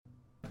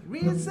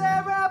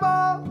Reset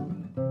Rebel.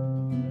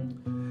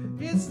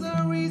 It's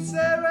the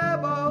Reset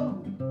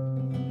Rebel.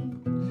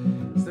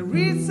 It's the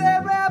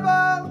Reset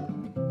Rebel.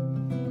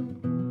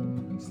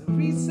 It's the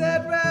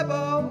Reset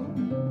Rebel.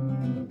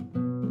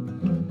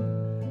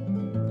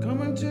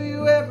 Coming to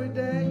you every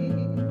day.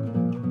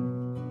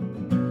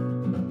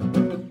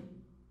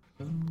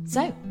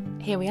 So,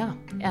 here we are,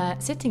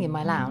 sitting in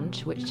my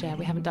lounge, which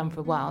we haven't done for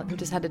a while. We've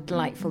just had a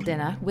delightful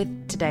dinner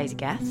with today's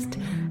guest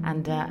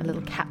and a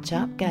little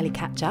catch-up, girly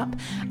catch-up.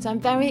 So I'm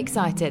very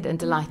excited and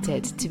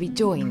delighted to be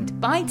joined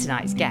by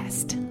tonight's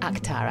guest,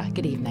 Arktara.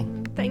 Good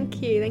evening.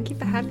 Thank you. Thank you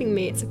for having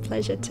me. It's a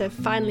pleasure to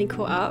finally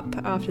caught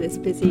up after this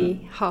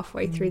busy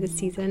halfway through the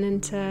season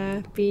and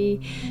to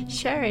be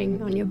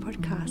sharing on your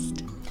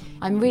podcast.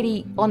 I'm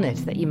really honoured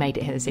that you made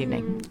it here this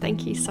evening.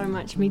 Thank you so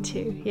much. Me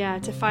too. Yeah,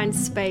 to find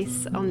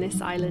space on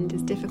this island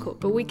is difficult,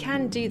 but we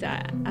can do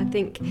that. I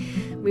think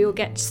we all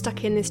get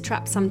stuck in this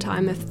trap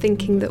sometime of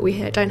thinking that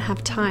we don't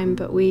have time,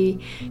 but we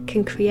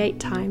can create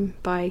time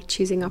by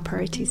choosing our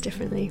priorities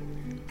differently.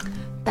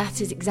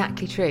 That is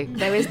exactly true.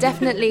 There is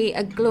definitely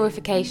a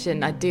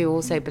glorification, I do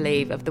also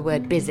believe, of the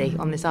word busy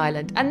on this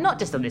island. And not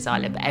just on this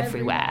island, but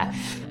everywhere.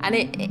 And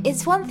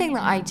it's one thing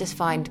that I just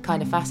find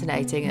kind of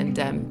fascinating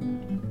and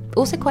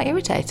also quite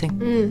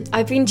irritating.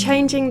 I've been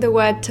changing the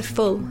word to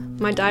full.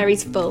 My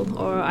diary's full,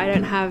 or I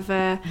don't have,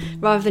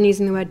 rather than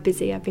using the word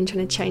busy, I've been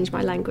trying to change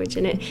my language,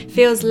 and it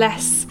feels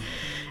less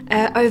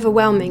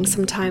overwhelming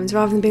sometimes,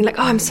 rather than being like,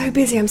 oh, I'm so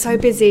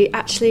busy.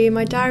 Actually,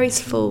 my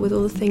diary's full with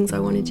all the things I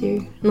want to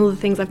do and all the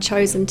things I've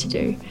chosen to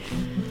do.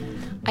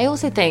 I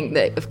also think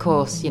that, of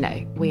course,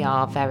 we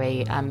are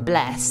very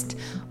blessed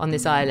on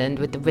this island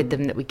with the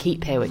rhythm that we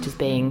keep here, which is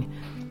being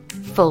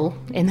full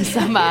in the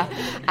summer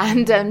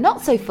and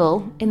not so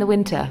full in the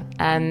winter.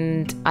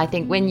 And I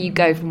think when you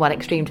go from one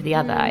extreme to the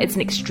other, it's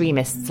an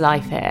extremist's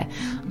life here,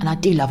 and I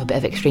do love a bit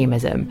of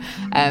extremism,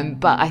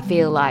 but I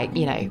feel like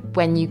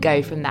when you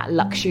go from that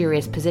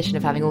luxurious position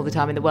of having all the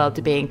time in the world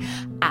to being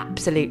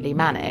absolutely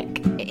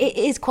manic, it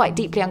is quite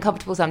deeply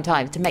uncomfortable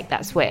sometimes to make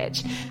that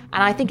switch.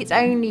 And I think it's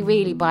only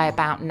really by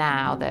about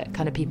now that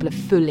kind of people are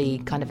fully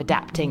kind of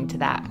adapting to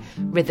that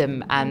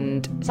rhythm,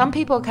 and some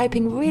people are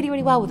coping really,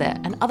 really well with it,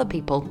 and other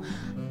people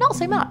not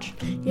so much.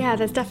 Yeah,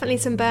 there's definitely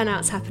some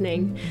burnouts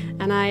happening,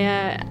 and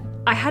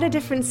I had a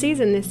different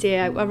season this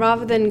year.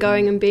 Rather than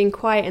going and being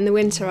quiet in the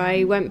winter,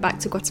 I went back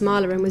to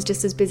Guatemala and was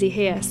just as busy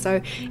here.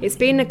 So it's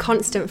been a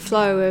constant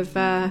flow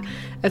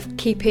of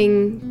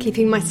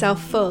keeping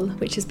myself full,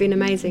 which has been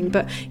amazing.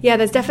 But yeah,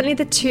 there's definitely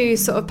the two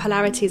sort of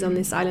polarities on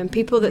this island.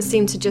 People that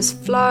seem to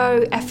just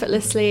flow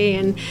effortlessly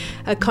and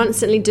are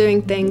constantly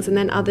doing things, and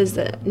then others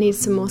that need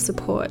some more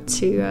support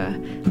to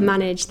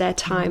manage their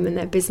time and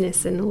their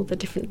business and all the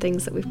different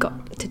things that we've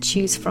got to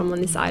choose from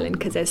on this island,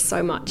 because there's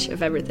so much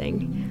of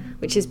everything,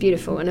 which is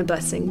beautiful and a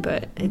blessing,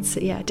 but it's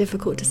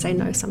difficult to say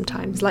no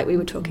sometimes, like we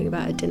were talking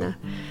about at dinner.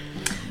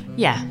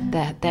 Yeah,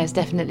 there's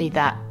definitely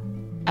that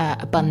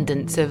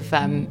abundance of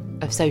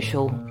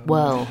social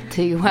whirl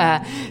to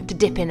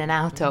dip in and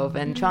out of,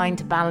 and trying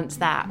to balance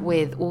that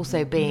with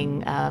also being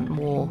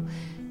more,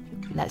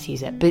 let's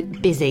use it,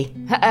 busy.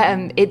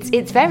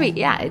 It's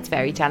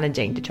very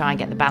challenging to try and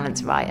get the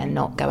balance right and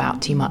not go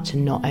out too much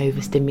and not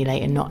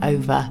overstimulate and not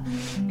over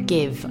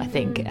give, I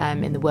think,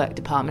 in the work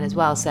department as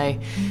well. So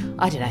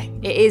I don't know,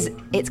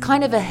 it's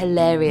kind of a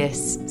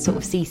hilarious sort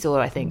of seesaw,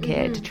 I think,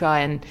 here to try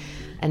and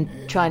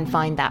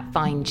find that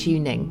fine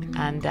tuning.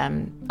 And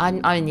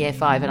I'm in year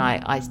 5 and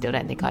I still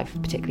don't think I've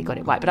particularly got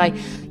it right, but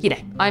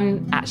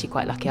I'm actually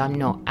quite lucky. I'm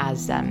not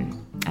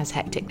as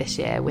hectic this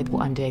year with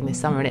what I'm doing this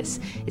summer, and it's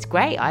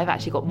great. I've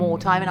actually got more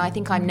time, and I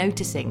think I'm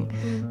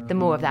noticing the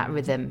more of that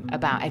rhythm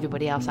about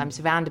everybody else I'm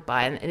surrounded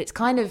by, and it's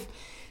kind of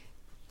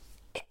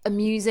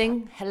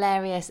amusing,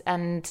 hilarious,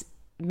 and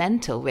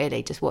mental,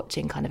 really, just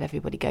watching kind of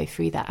everybody go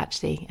through that,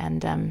 actually.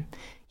 And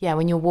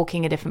when you're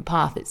walking a different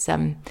path, it's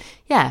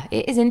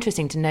it is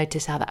interesting to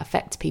notice how that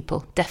affects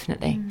people,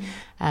 definitely,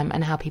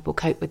 and how people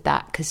cope with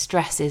that, because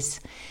stress is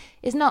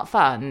not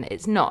fun.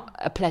 It's not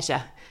a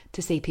pleasure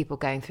to see people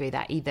going through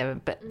that either,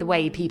 but the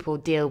way people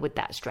deal with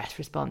that stress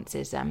response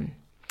is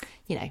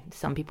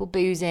some people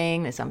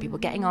boozing, there's some people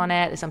getting on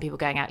it, there's some people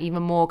going out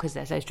even more because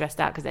they're so stressed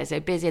out, because they're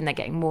so busy, and they're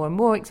getting more and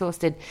more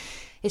exhausted.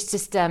 It's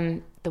just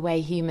the way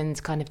humans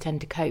kind of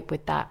tend to cope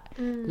with that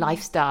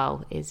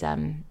lifestyle is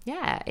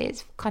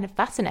it's kind of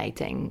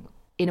fascinating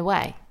in a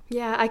way.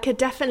 Yeah, I could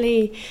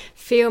definitely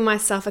feel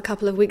myself a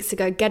couple of weeks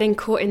ago getting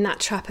caught in that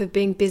trap of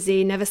being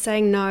busy, never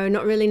saying no,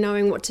 not really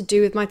knowing what to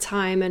do with my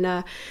time,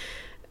 and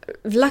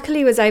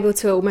luckily was able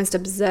to almost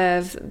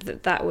observe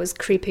that was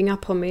creeping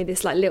up on me,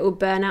 this like little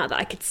burnout that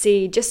I could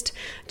see just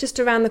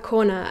around the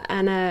corner.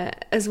 And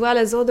as well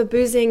as all the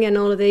boozing and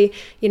all of the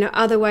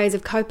other ways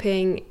of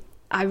coping,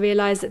 I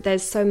realized that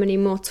there's so many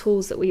more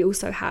tools that we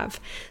also have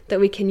that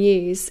we can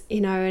use,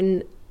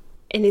 and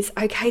it's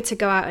okay to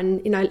go out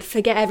and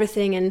forget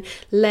everything and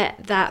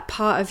let that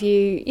part of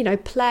you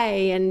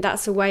play, and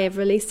that's a way of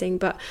releasing.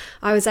 But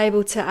I was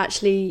able to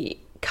actually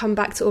come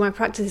back to all my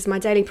practices. My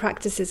daily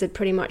practices had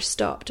pretty much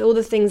stopped. All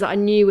the things that I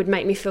knew would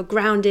make me feel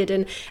grounded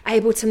and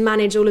able to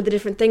manage all of the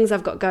different things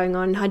I've got going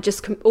on had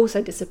just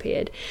also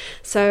disappeared.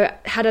 So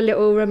I had a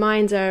little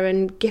reminder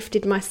and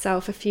gifted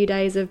myself a few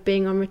days of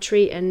being on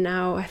retreat, and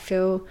now I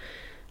feel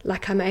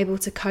like I'm able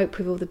to cope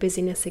with all the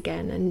busyness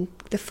again and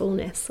the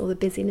fullness or the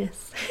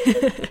busyness.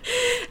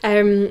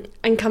 And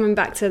coming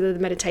back to the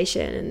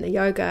meditation and the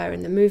yoga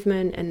and the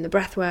movement and the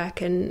breath work,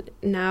 and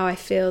now I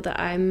feel that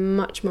I'm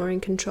much more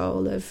in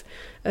control of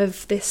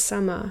this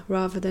summer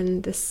rather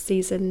than this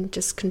season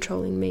just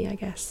controlling me, I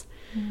guess.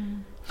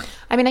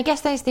 I mean, I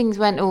guess those things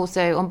went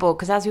also on board,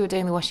 because as we were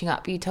doing the washing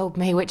up, you told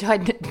me, which I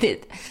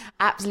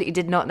absolutely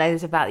did not know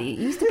this about you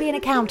used to be an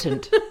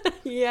accountant.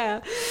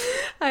 Yeah,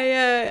 I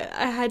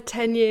had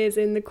 10 years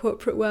in the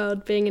corporate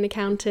world being an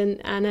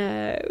accountant,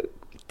 and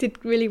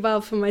did really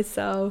well for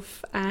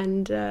myself,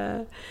 and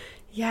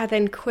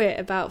then quit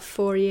about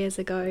 4 years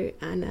ago,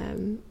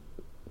 and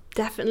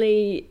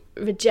definitely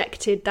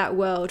rejected that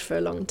world for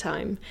a long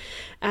time,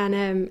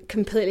 and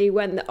completely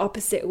went the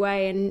opposite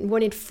way and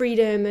wanted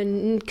freedom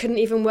and couldn't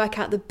even work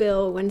out the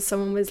bill when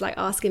someone was like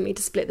asking me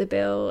to split the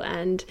bill,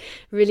 and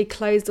really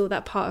closed all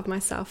that part of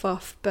myself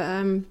off.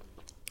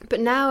 But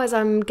now, as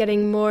I'm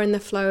getting more in the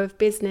flow of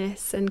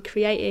business and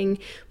creating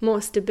more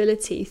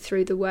stability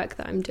through the work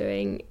that I'm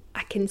doing,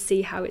 I can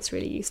see how it's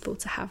really useful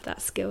to have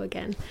that skill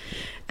again.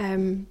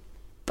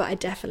 But I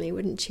definitely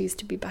wouldn't choose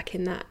to be back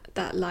in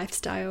that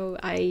lifestyle.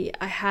 I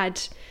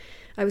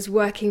was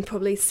working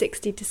probably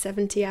 60 to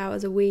 70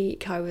 hours a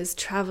week. I was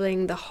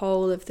traveling the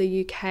whole of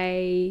the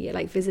UK,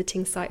 like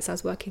visiting sites. I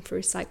was working for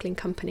a recycling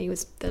company,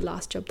 was the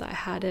last job that I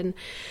had, and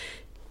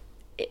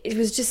it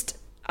was just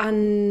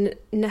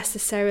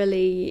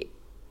unnecessarily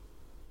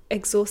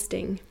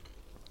exhausting.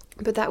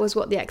 But that was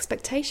what the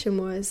expectation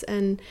was,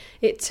 and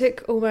it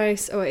took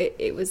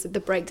it was the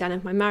breakdown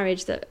of my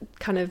marriage that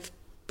kind of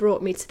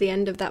brought me to the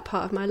end of that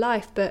part of my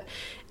life. But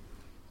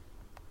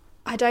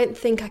I don't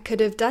think I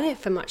could have done it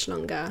for much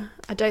longer.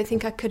 I don't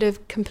think I could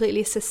have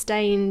completely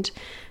sustained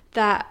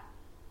that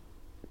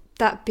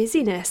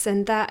busyness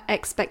and that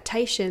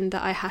expectation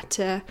that I had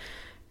to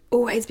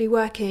always be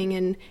working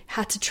and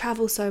had to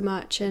travel so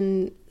much,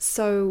 and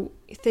so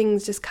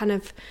things just kind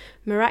of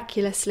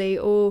miraculously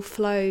all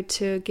flowed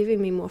to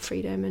giving me more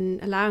freedom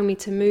and allowing me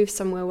to move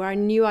somewhere where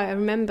I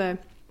remember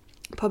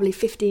probably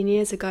 15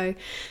 years ago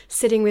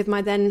sitting with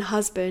my then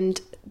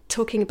husband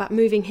talking about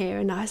moving here,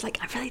 and I was like,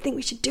 I really think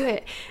we should do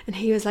it, and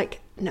he was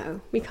like,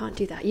 no, we can't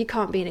do that, you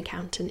can't be an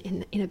accountant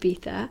in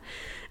Ibiza.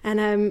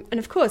 And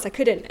of course I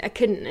couldn't,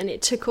 and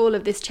it took all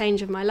of this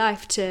change of my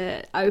life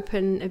to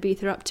open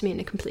Ibiza up to me in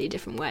a completely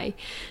different way.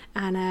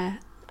 And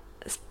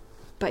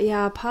but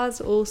yeah, our paths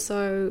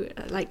also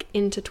like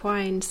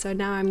intertwined, so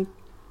now I'm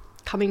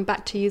coming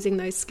back to using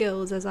those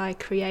skills as I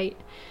create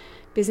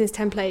business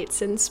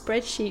templates and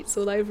spreadsheets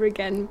all over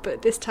again,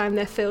 but this time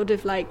they're filled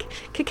with like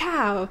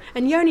cacao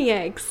and Yoni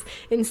eggs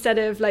instead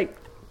of like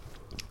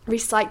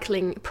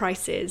recycling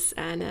prices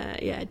and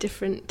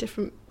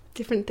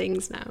different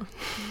things now.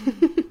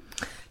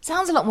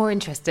 Sounds a lot more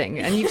interesting,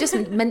 and you've just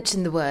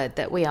mentioned the word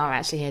that we are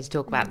actually here to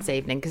talk about this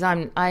evening, because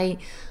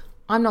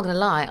I'm not going to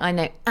lie, I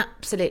know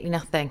absolutely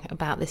nothing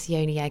about this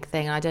Yoni egg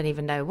thing. I don't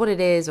even know what it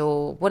is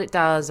or what it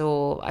does,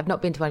 or I've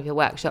not been to one of your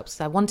workshops.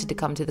 So I wanted to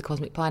come to the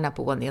Cosmic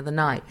Pineapple one the other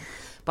night,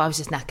 but I was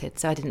just knackered,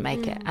 so I didn't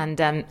make it.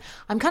 And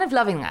I'm kind of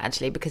loving that,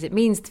 actually, because it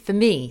means for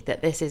me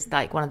that this is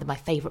like one of my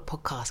favourite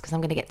podcasts, because I'm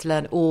going to get to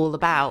learn all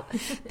about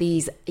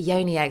these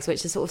Yoni eggs,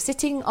 which are sort of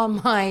sitting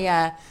on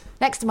my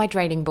next to my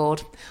draining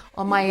board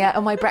on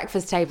my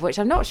breakfast table, which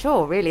I'm not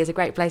sure really is a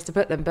great place to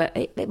put them, but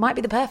it might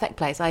be the perfect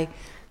place. I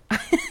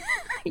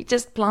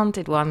just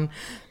planted one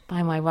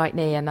by my right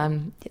knee,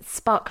 and it's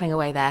sparkling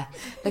away there,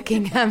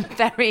 looking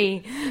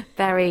very,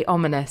 very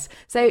ominous.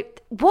 So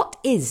what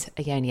is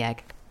a Yoni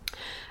egg?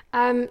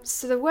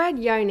 So the word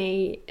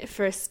Yoni,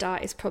 for a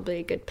start, is probably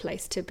a good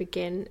place to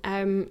begin.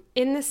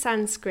 In the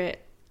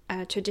Sanskrit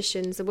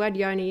traditions, the word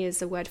Yoni is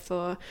the word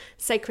for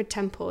sacred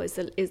temple, is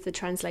the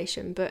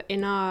translation, but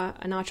in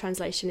our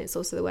translation it's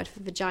also the word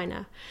for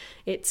vagina.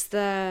 It's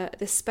the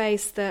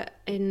space that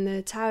in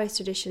the Taoist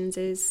traditions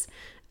is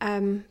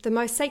the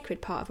most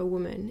sacred part of a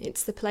woman.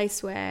 It's the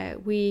place where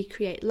we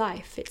create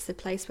life. It's the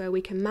place where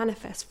we can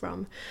manifest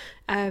from.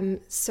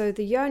 So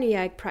the Yoni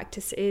egg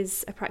practice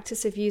is a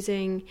practice of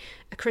using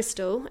a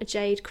crystal, a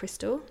jade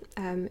crystal,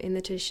 in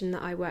the tradition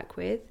that I work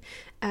with,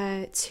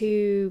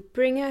 to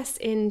bring us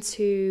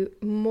into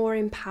more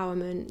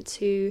empowerment,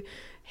 to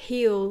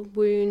heal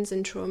wounds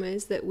and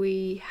traumas that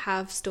we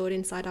have stored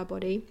inside our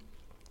body,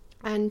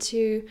 and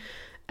to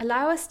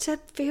allow us to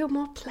feel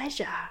more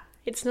pleasure.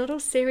 It's not all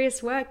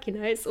serious work,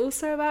 it's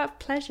also about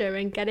pleasure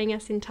and getting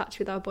us in touch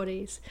with our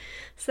bodies.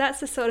 So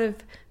that's the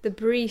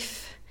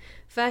brief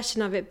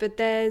version of it, but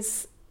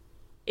it's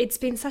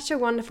been such a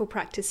wonderful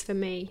practice for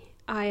me.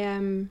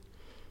 I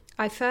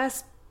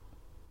first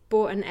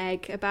bought an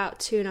egg about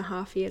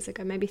 2.5 years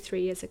ago, maybe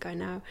 3 years ago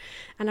now,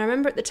 and I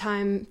remember at the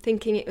time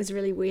thinking it was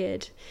really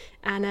weird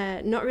and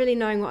not really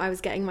knowing what I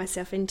was getting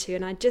myself into,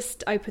 and I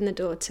just opened the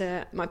door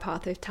to my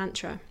path of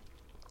Tantra.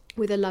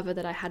 with a lover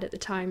that I had at the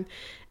time.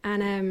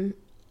 And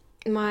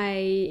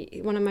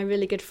one of my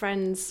really good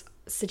friends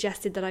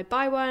suggested that I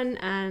buy one,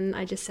 and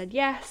I just said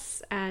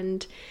yes,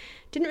 and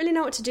didn't really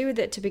know what to do with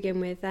it to begin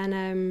with.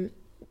 And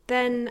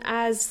then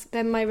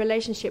my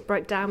relationship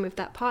broke down with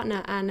that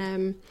partner,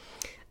 and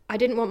I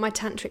didn't want my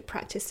tantric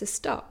practice to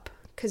stop,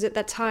 because at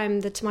that time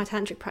my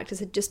tantric practice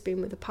had just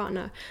been with a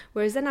partner,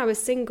 whereas then I was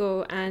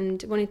single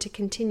and wanted to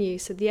continue.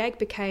 So the egg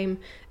became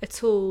a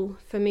tool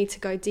for me to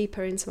go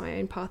deeper into my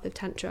own path of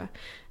tantra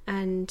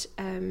and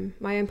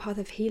my own path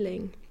of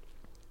healing.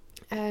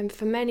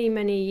 For many,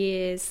 many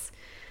years,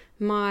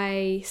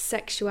 my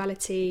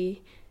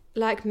sexuality,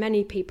 like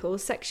many people,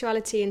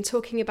 sexuality and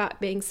talking about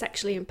being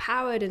sexually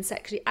empowered and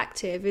sexually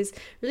active is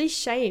really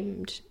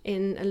shamed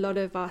in a lot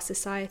of our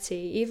society.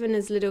 Even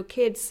as little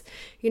kids,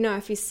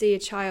 if you see a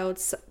child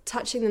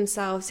touching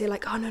themselves, you're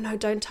like, oh, no,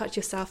 don't touch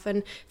yourself.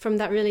 And from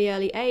that really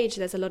early age,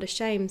 there's a lot of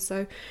shame.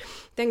 So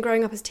then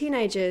growing up as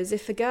teenagers,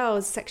 if a girl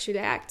is sexually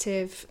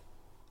active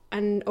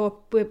or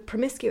we're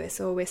promiscuous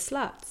or we're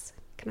sluts,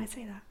 can I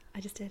say that?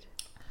 I just did.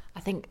 I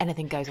think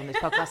anything goes on this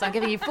podcast. I'm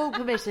giving you full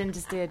permission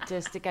just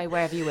to go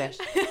wherever you wish.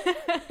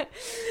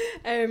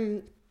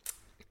 So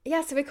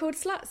we're called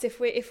sluts if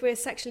we're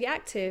sexually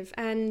active,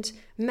 and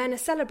men are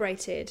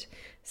celebrated.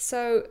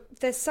 So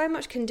there's so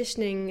much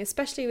conditioning,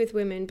 especially with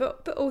women,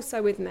 but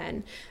also with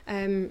men,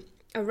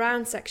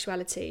 around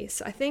sexuality.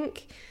 So I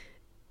think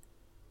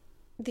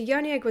the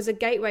Yoni egg was a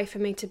gateway for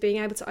me to being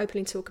able to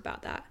openly talk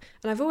about that.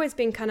 And I've always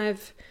been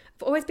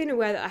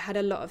aware that I had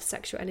a lot of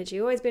sexual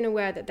energy, always been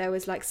aware that there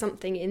was like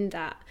something in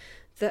that,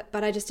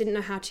 but I just didn't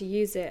know how to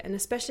use it. And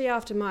especially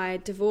after my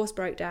divorce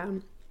broke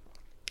down,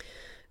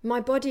 my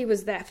body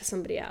was there for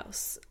somebody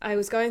else. I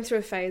was going through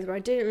a phase where I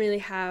didn't really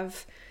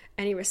have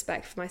any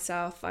respect for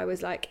myself. I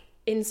was like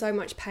in so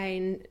much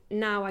pain.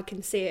 Now I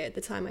can see it, at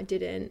the time I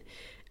didn't.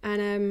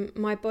 And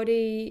my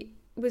body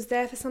was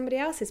there for somebody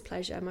else's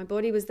pleasure. My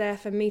body was there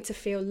for me to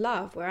feel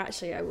love, where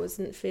actually I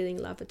wasn't feeling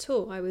love at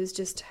all. I was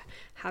just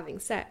having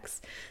sex.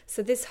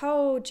 So this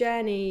whole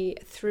journey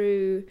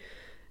through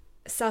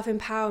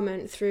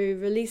self-empowerment, through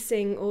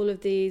releasing all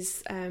of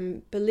these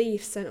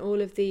beliefs and all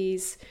of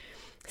these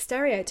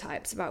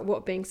stereotypes about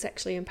what being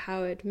sexually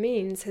empowered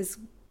means, has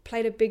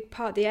played a big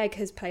part. The egg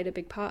has played a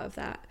big part of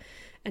that.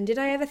 And did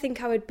I ever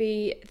think I would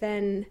be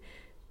then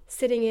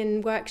sitting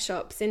in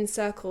workshops, in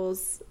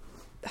circles,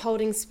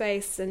 holding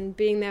space and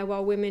being there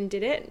while women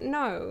did it?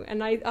 No. And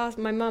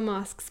my mum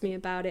asks me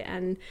about it,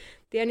 and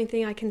the only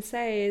thing I can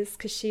say is,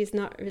 because she's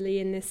not really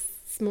in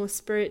this more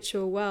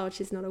spiritual world,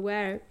 she's not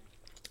aware,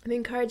 I'm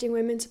encouraging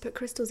women to put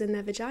crystals in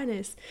their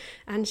vaginas,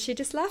 and she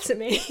just laughs at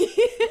me.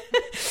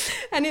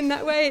 And in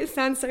that way it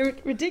sounds so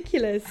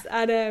ridiculous,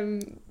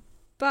 and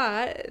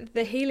but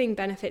the healing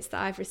benefits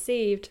that I've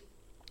received,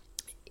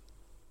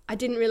 I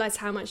didn't realise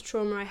how much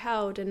trauma I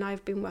held, and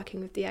I've been working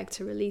with the egg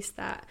to release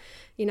that.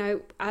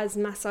 As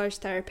massage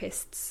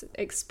therapists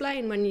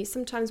explain,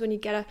 sometimes when you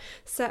get a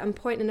certain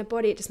point in the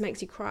body, it just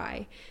makes you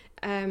cry,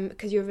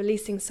 because you're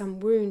releasing some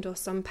wound or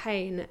some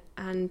pain,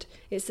 and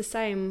it's the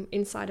same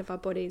inside of our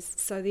bodies.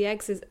 So the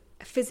eggs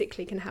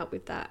physically can help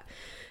with that.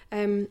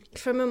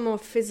 From a more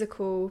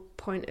physical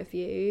point of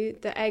view,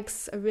 the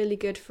eggs are really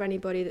good for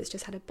anybody that's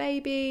just had a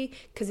baby,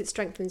 because it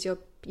strengthens your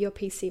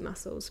PC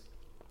muscles.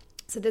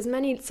 So there's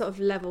many sort of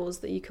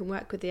levels that you can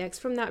work with the eggs.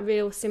 From that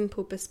real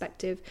simple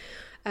perspective,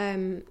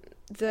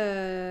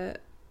 the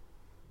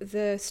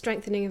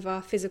strengthening of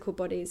our physical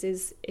bodies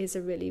is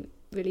a really,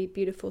 really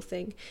beautiful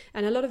thing.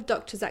 And a lot of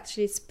doctors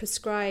actually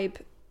prescribe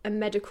a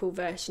medical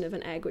version of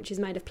an egg, which is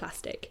made of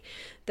plastic,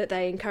 that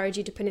they encourage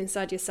you to put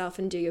inside yourself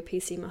and do your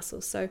PC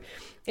muscles. So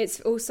it's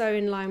also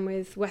in line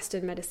with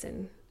Western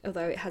medicine,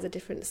 although it has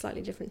a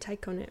slightly different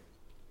take on it.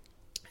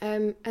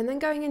 And then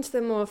going into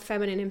the more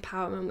feminine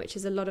empowerment, which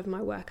is a lot of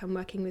my work. I'm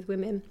working with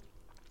women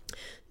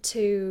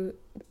through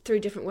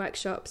different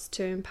workshops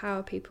to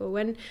empower people.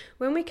 When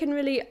we can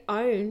really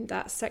own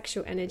that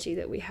sexual energy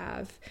that we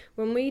have,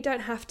 when we don't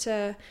have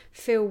to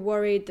feel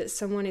worried that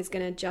someone is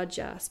going to judge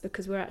us,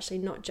 because we're actually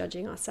not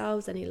judging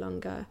ourselves any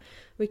longer,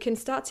 we can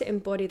start to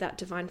embody that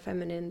divine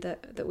feminine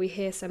that we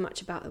hear so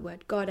much about, the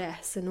word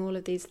goddess and all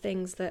of these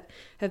things that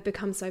have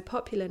become so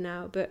popular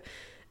now. But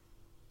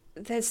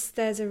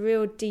there's a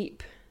real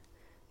deep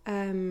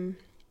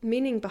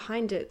meaning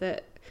behind it,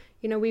 that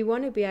we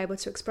want to be able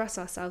to express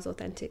ourselves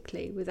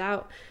authentically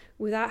without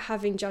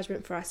having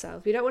judgment for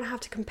ourselves. We don't want to have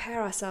to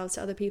compare ourselves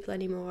to other people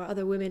anymore, or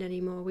other women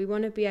anymore. We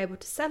want to be able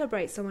to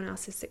celebrate someone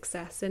else's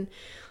success, and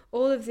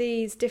all of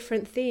these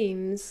different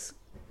themes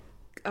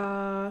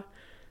are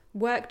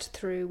worked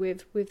through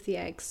with the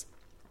eggs.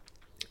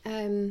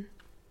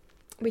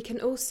 We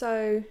can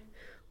also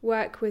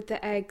work with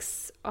the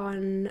eggs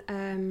on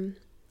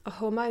a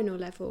hormonal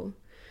level.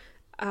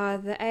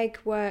 The egg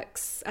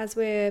works as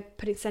we're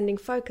sending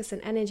focus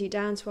and energy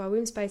down to our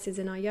womb spaces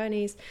in our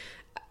yonis.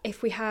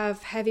 If we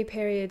have heavy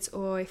periods,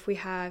 or if we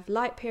have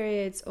light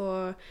periods,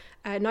 or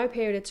no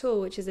period at all,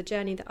 which is a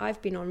journey that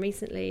I've been on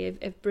recently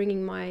of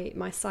bringing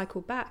my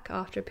cycle back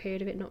after a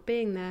period of it not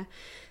being there,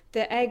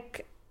 the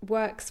egg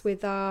works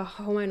with our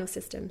hormonal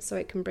system, so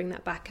it can bring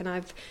that back. And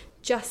I've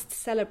just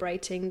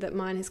celebrating that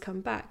mine has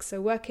come back. So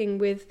working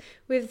with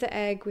the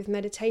egg, with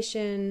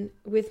meditation,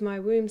 with my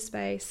womb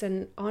space,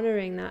 and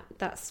honouring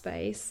that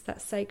space,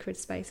 that sacred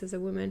space as a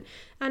woman,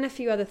 and a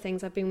few other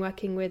things. I've been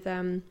working with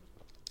an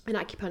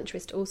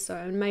acupuncturist also,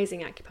 an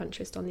amazing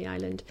acupuncturist on the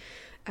island,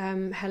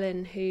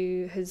 Helen,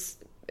 who has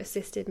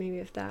assisted me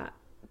with that.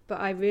 But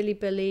I really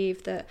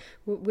believe that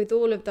with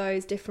all of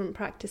those different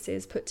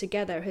practices put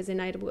together has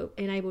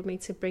enabled me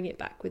to bring it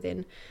back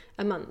within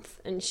a month.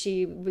 And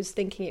she was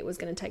thinking it was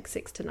going to take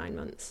 6 to 9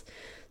 months.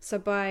 So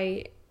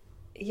by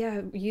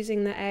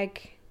using the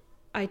egg,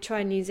 I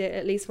try and use it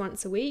at least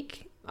once a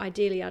week.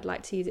 Ideally, I'd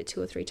like to use it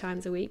 2 or 3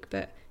 times a week,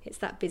 but it's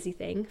that busy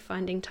thing,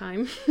 finding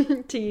time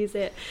to use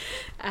it.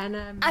 And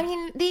I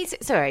mean,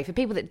 for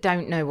people that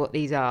don't know what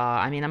these are,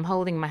 I mean, I'm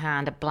holding in my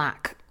hand a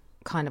black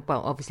kind of,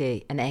 well,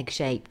 obviously an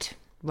egg-shaped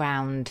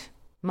round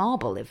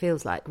marble, it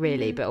feels like,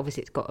 really, but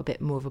obviously it's got a bit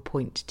more of a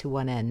point to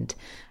one end.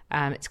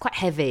 It's quite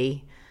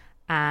heavy,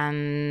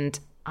 and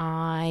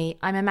I'm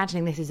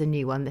imagining this is a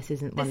new one. This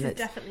isn't one that's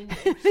definitely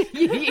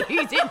new. You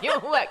use in your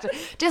workshop,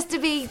 just to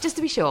be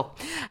sure.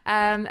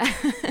 I'm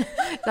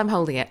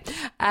holding it,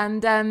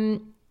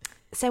 and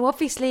so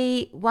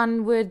obviously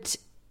one would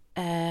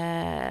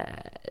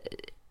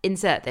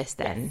insert this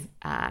then,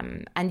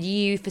 yes. And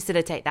you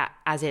facilitate that,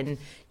 as in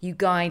you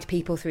guide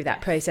people through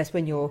that process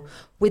when you're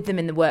with them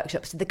in the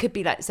workshop. So there could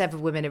be like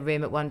several women in a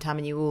room at one time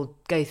and you all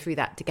go through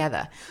that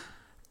together.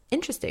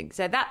 Interesting.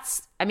 So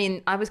that's, I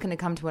mean, I was going to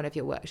come to one of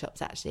your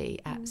workshops actually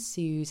at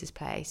Sue's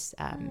place,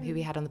 who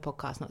we had on the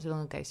podcast not so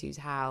long ago, Suze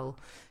Howell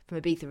from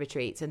Ibiza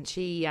Retreats, and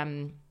she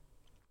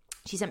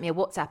sent me a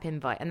WhatsApp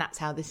invite, and that's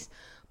how this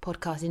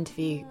podcast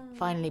interview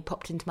finally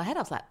popped into my head.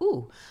 I was like,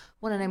 ooh,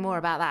 want to know more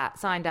about that.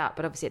 Signed up,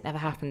 but obviously it never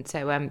happened.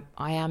 So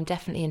I am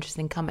definitely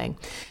interested in coming,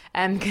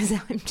 because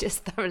I'm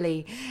just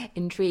thoroughly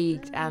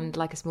intrigued and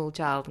like a small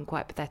child and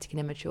quite pathetic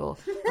and immature.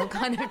 I'm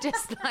kind of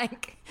just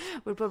like,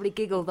 would probably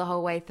giggle the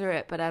whole way through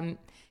it. But I'm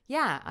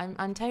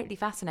totally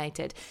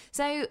fascinated.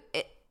 So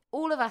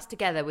all of us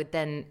together would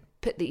then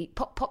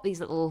pop these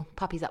little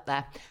puppies up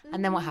there,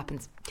 and then what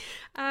happens?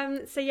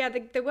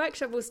 The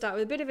workshop will start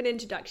with a bit of an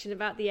introduction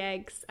about the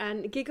eggs,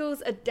 and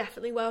giggles are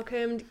definitely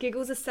welcomed.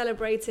 Giggles are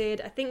celebrated.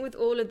 I think with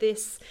all of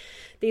these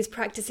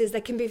practices,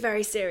 they can be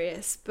very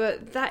serious,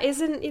 but that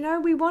isn't,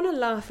 we want to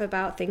laugh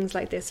about things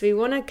like this. We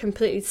want to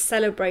completely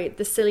celebrate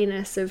the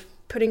silliness of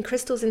putting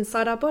crystals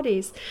inside our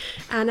bodies.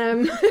 And I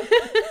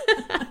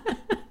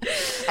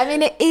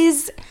mean, it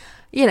is,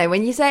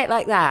 when you say it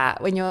like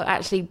that, when you're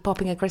actually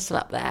popping a crystal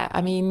up there,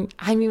 I mean,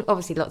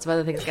 obviously lots of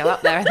other things go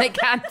up there, and they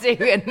can do,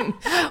 and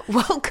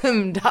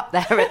welcomed up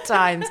there at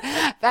times.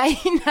 But,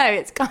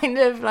 it's kind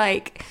of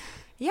like,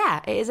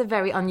 it is a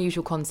very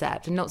unusual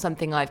concept and not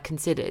something I've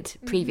considered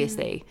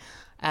previously.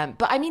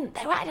 But I mean,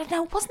 I don't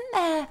know, wasn't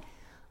there,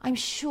 I'm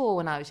sure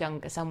when I was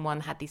younger, someone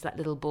had these like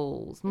little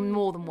balls,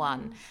 more than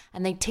one,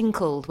 and they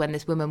tinkled when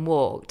this woman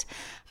walked.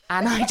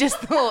 And I just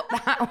thought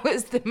that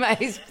was the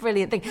most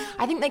brilliant thing.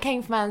 I think they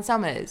came from Anne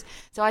Summers.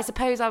 So I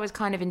suppose I was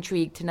kind of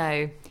intrigued to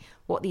know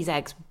what these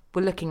eggs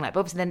were looking like.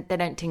 But obviously they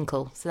don't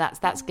tinkle, so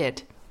that's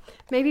good.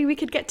 Maybe we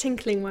could get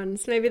tinkling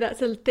ones. Maybe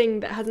that's a thing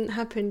that hasn't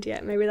happened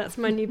yet. Maybe that's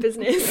my new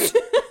business.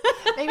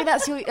 Maybe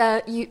that's your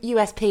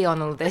USP on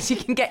all of this. You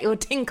can get your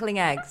tinkling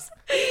eggs.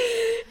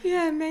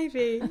 Yeah,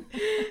 maybe.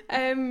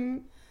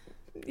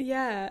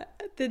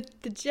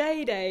 The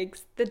jade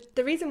eggs,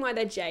 the reason why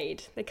they're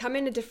jade, they come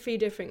in 3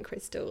 different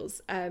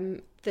crystals.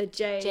 The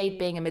jade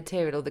being a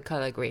material, or the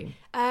colour green?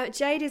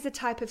 Jade is a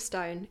type of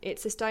stone.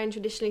 It's a stone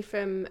traditionally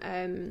from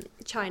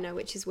China,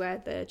 which is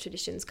where the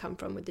traditions come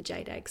from with the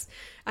jade eggs.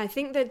 I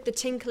think that the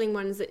tinkling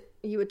ones that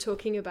you were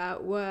talking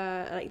about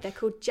were like, they're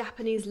called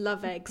Japanese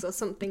love eggs or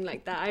something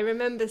like that. I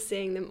remember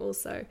seeing them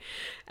also.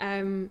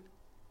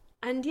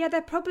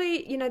 They're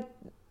probably,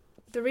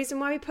 the reason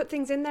why we put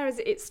things in there is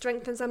it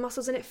strengthens our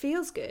muscles and it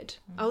feels good,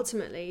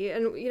 ultimately.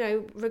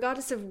 And,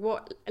 regardless of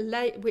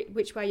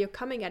which way you're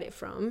coming at it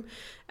from,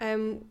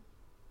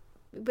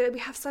 but we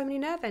have so many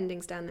nerve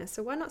endings down there.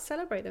 So why not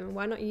celebrate them? And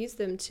why not use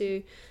them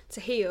to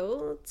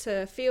heal,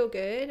 to feel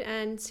good,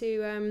 and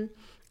to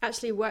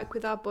actually work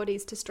with our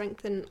bodies to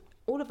strengthen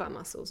all of our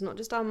muscles, not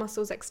just our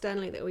muscles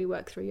externally that we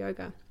work through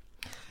yoga.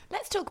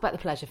 Let's talk about the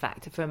pleasure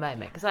factor for a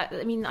moment, because I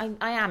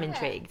am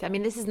intrigued. I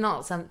mean, this is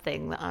not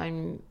something that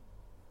I'm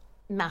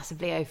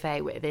massively au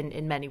fait with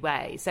in many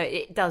ways, so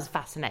it does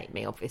fascinate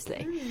me,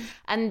 obviously.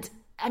 And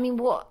I mean,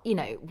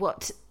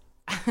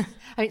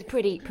 it's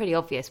pretty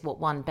obvious what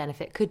one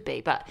benefit could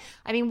be, but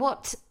I mean,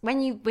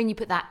 when you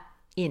put that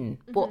in,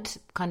 what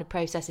kind of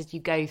processes do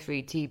you go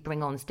through to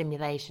bring on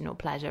stimulation or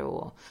pleasure,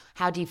 or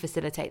how do you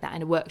facilitate that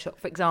in a workshop,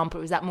 for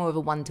example? Or is that more of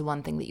a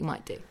one-to-one thing that you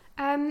might do?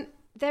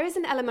 There is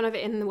an element of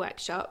it in the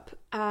workshop.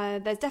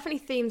 There's definitely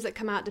themes that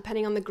come out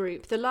depending on the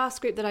group. The last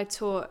group that I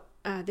taught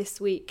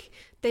this week,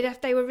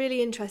 they were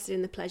really interested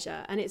in the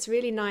pleasure, and it's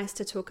really nice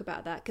to talk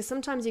about that, because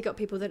sometimes you got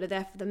people that are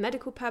there for the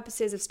medical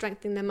purposes of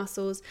strengthening their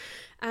muscles,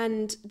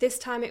 and this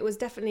time it was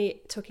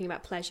definitely talking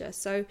about pleasure.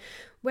 So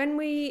when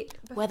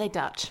were they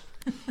Dutch?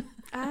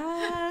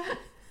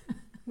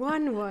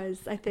 One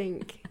was, I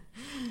think,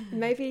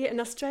 maybe an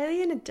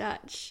Australian, a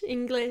Dutch,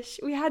 English.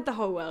 We had the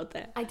whole world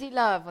there. I do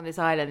love on this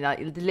island, like,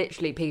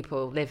 literally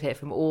people live here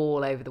from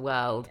all over the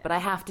world. But I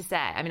have to say,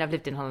 I mean, I've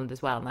lived in Holland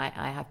as well, and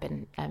I have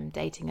been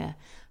dating a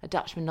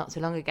Dutchman not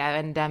so long ago.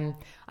 And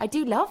I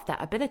do love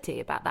that ability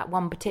about that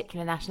one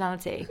particular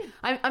nationality.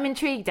 I'm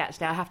intrigued,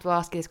 actually. I have to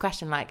ask you this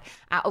question, like,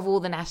 out of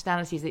all the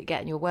nationalities that you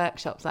get in your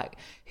workshops, like,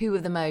 who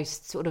are the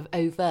most sort of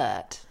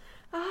overt?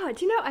 Oh,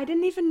 do you know, I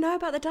didn't even know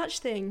about the Dutch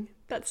thing.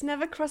 That's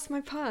never crossed my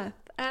path.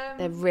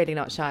 They're really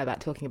not shy about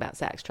talking about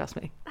sex, trust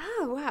me.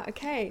 Oh, wow,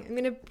 okay. I'm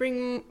going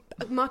to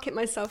market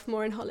myself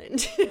more in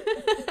Holland.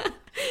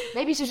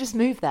 Maybe you should just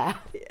move there.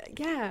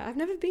 Yeah, I've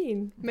never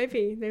been.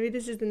 Maybe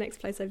this is the next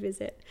place I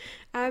visit.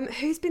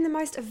 Who's been the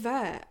most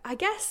overt? I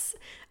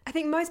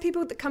think most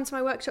people that come to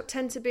my workshop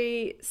tend to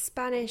be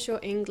Spanish or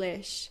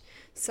English.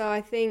 So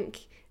I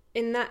think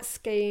in that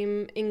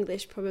scheme,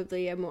 English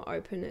probably are more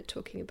open at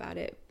talking about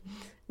it,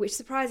 which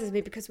surprises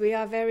me because we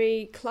are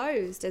very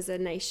closed as a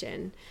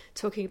nation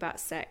talking about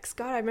sex.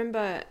 God, I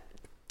remember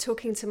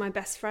talking to my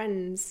best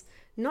friends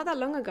not that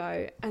long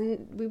ago,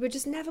 and we would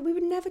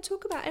never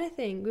talk about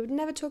anything. We would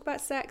never talk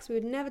about sex. We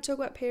would never talk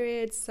about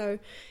periods. So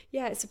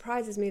yeah, it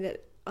surprises me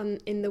that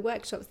in the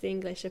workshops, the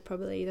English are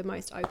probably the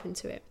most open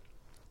to it.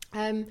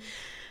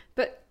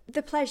 But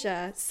the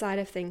pleasure side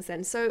of things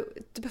then. So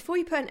before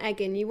you put an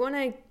egg in, you want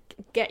to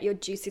get your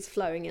juices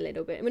flowing a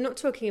little bit. We're not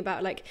talking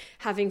about like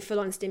having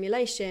full-on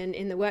stimulation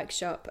in the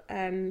workshop,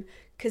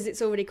 because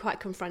it's already quite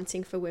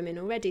confronting for women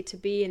already to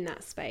be in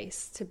that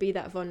space, to be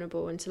that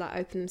vulnerable and to like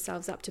open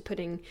themselves up to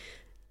putting,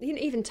 you know,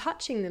 even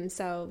touching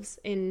themselves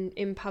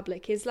in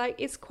public is like,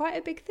 it's quite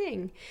a big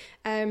thing.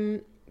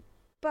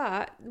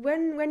 But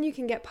when you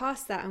can get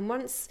past that, and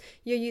once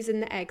you're using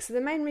the egg, so the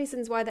main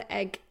reasons why the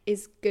egg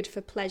is good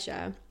for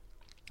pleasure,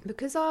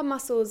 because our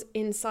muscles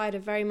inside are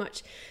very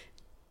much,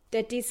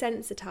 they're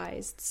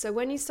desensitized. So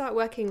when you start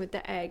working with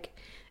the egg,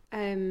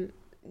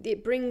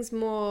 it brings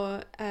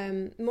more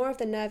of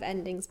the nerve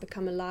endings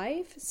become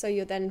alive. So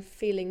you're then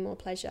feeling more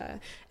pleasure.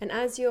 And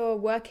as you're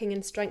working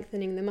and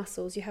strengthening the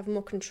muscles, you have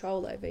more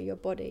control over your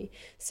body.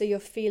 So you're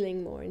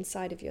feeling more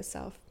inside of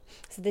yourself.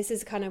 So this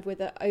is kind of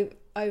with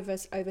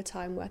over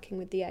time working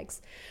with the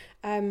eggs.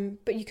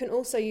 But you can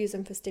also use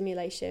them for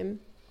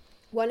stimulation.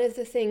 One of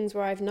the things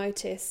where I've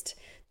noticed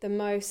the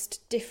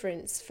most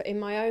difference in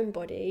my own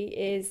body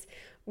is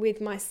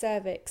with my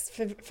cervix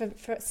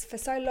for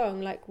so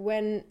long, like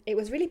when it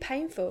was really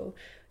painful.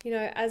 You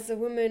know, as a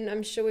woman,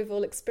 I'm sure we've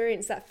all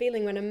experienced that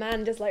feeling when a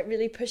man just like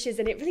really pushes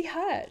and it really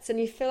hurts and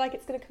you feel like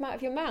it's going to come out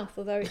of your mouth,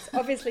 although it's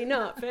obviously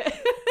not, but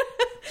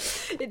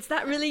it's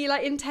that really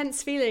like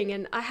intense feeling.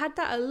 And I had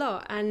that a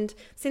lot. And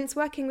since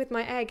working with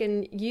my egg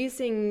and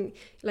using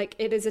like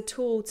it as a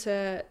tool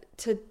to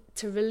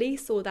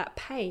release all that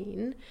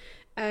pain,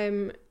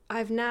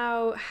 I've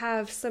now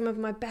have some of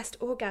my best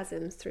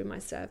orgasms through my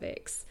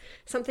cervix,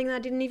 something that I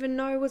didn't even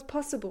know was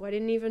possible. I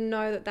didn't even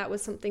know that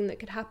was something that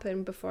could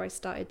happen before I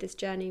started this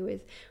journey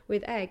with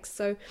eggs.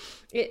 So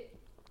it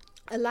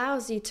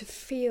allows you to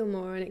feel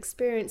more and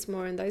experience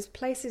more in those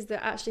places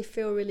that actually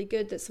feel really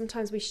good, that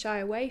sometimes we shy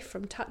away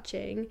from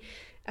touching.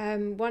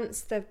 Once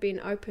they've been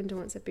opened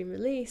and once they've been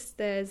released,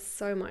 there's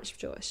so much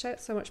joy,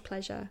 so much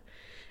pleasure.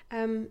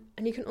 And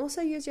you can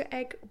also use your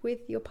egg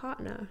with your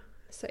partner.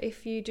 So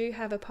if you do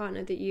have a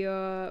partner that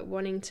you're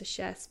wanting to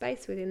share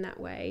space with in that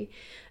way,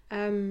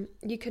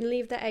 you can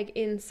leave the egg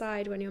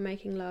inside when you're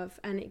making love,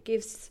 and it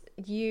gives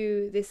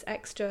you this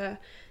extra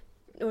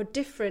or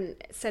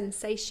different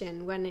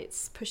sensation when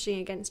it's pushing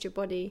against your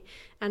body.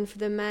 And for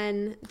the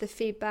men, the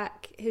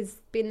feedback has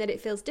been that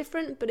it feels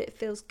different, but it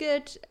feels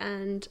good.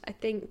 And I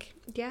think,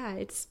 yeah,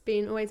 it's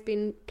always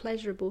been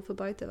pleasurable for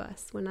both of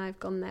us when I've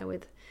gone there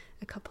with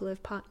a couple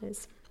of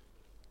partners.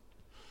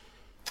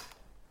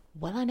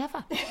 Well, I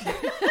never.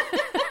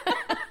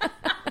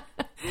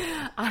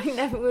 I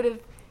never would have,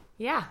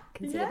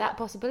 considered that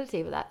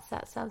possibility, but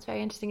that sounds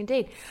very interesting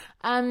indeed.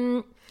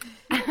 Oh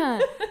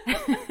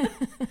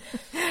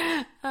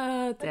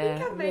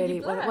dear,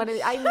 really.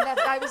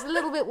 I was a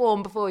little bit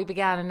warm before we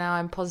began, and now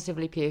I'm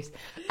positively puce.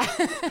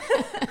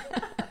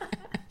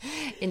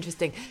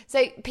 Interesting.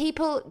 So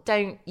people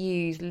don't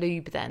use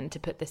lube then to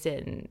put this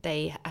in.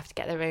 They have to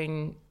get their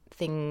own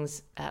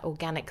things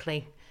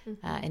organically,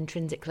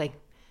 intrinsically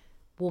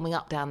warming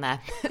up down there,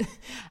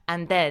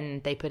 and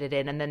then they put it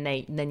in, and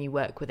then you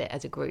work with it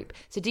as a group.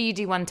 So do you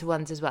do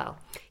one-to-ones as well?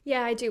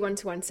 Yeah, I do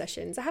one-to-one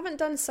sessions. I haven't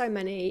done so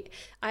many.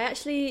 I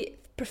actually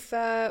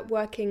prefer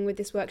working with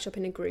this workshop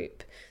in a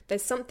group.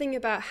 There's something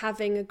about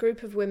having a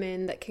group of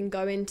women that can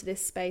go into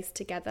this space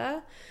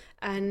together,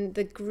 and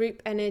the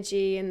group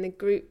energy and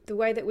the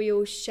way that we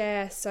all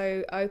share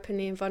so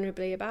openly and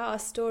vulnerably about our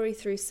story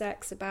through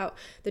sex, about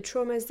the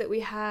traumas that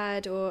we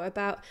had, or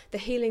about the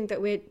healing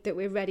that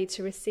we're ready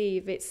to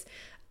receive.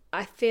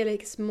 I feel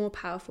like it's more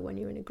powerful when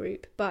you're in a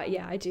group. But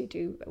yeah, I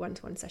do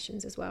one-to-one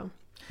sessions as well.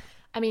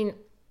 I mean,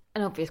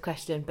 an obvious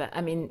question, but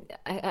I mean,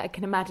 I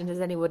can imagine, has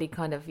anybody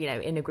kind of,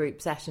 in a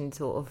group session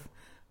sort of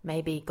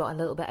maybe got a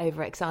little bit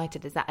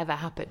overexcited? Has that ever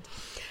happened?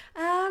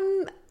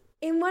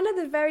 one of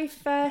the very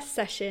first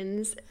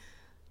sessions,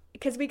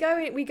 because we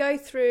go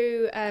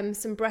through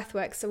some breath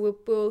work, so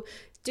we'll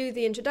do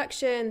the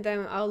introduction,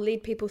 then I'll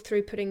lead people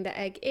through putting the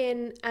egg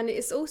in. And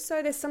it's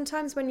also, there's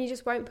sometimes when you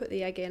just won't put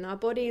the egg in. Our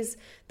bodies,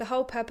 the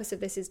whole purpose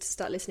of this is to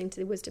start listening to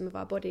the wisdom of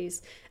our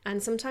bodies,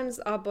 and sometimes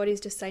our bodies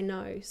just say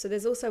no. So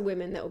there's also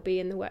women that will be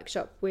in the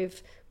workshop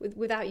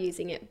without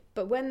using it,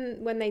 but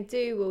when they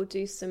do, we'll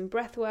do some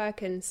breath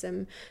work and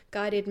some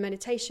guided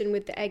meditation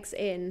with the eggs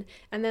in,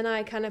 and then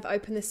I kind of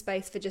open the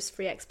space for just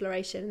free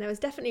exploration. And there was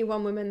definitely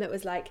one woman that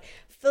was like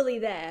fully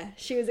there.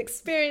 She was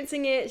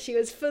experiencing it, she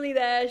was fully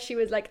there, she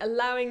was like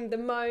allowing the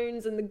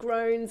moans and the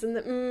groans and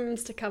the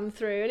mms to come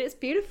through, and it's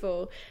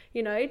beautiful,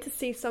 you know, to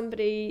see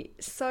somebody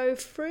so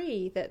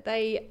free that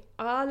they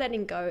are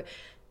letting go.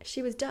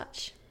 She was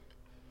Dutch.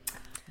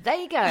 There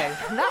you go.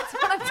 That's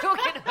what I'm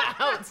talking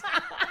about.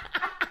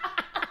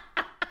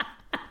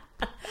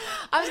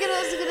 I was going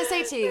to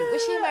say to you,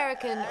 was she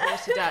American or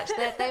was she Dutch?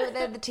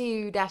 They're the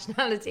two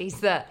nationalities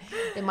that,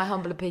 in my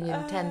humble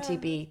opinion, tend to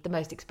be the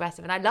most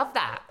expressive. And I love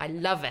that. I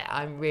love it.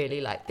 I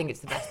really think it's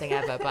the best thing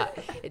ever. But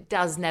it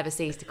does never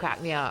cease to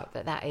crack me up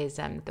that is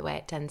the way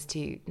it tends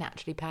to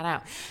naturally pan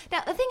out.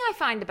 Now, the thing I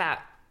find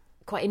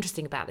quite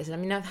interesting about this, I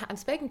mean, I've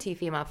spoken to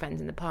female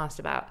friends in the past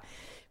about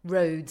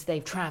roads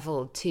they've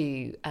travelled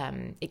to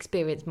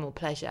experience more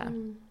pleasure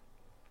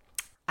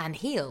and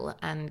heal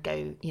and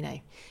go, you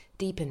know,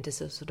 deep into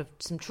sort of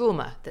some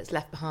trauma that's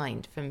left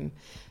behind from,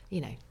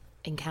 you know,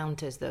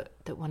 encounters that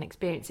one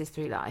experiences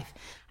through life.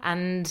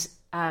 And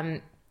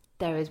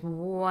there is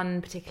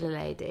one particular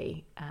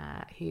lady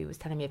who was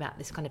telling me about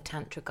this kind of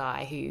tantra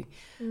guy who,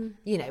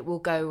 you know, will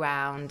go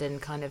around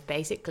and kind of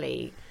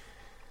basically,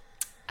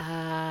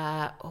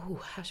 how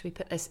should we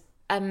put this?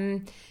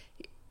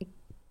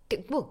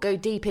 Well, go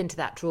deep into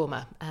that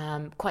trauma,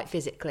 quite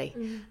physically.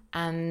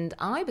 And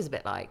I was a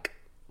bit like,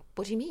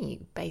 what do you mean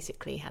you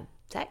basically had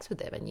sex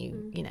with him? And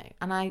you know,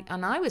 and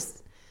I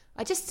was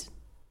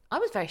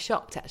very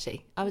shocked,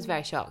 actually. I was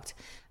very shocked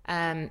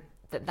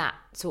that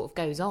sort of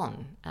goes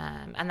on,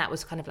 and that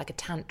was kind of like a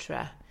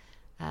tantra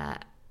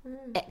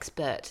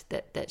expert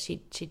that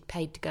she'd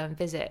paid to go and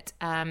visit.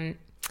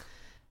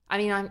 I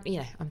mean, I'm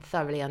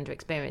thoroughly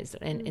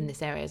underexperienced in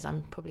this area, as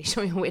I'm probably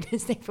sure you're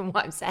witnessing from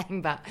what I'm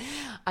saying. But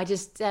I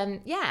just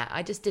didn't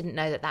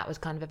know that was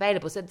kind of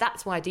available. So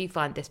that's why I do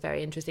find this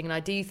very interesting, and I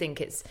do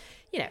think it's,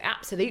 you know,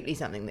 absolutely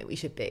something that we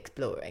should be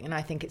exploring. And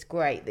I think it's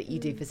great that you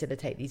do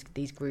facilitate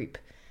these group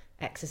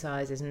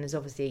exercises. And there's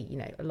obviously, you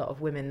know, a lot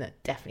of women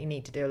that definitely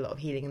need to do a lot of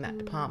healing in that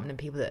department, and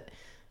people that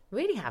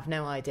really have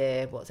no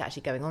idea what's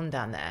actually going on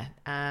down there.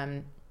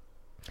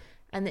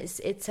 And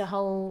it's a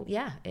whole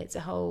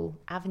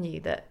avenue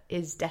that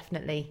is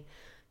definitely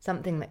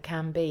something that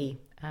can be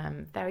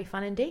very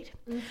fun indeed.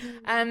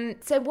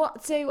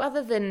 So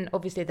other than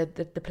obviously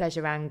the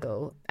pleasure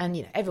angle, and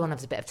you know, everyone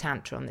loves a bit of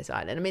tantra on this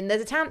island. I mean,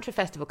 there's a tantra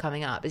festival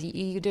coming up. Are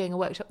you doing a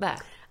workshop there?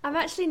 I'm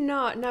actually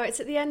not. No,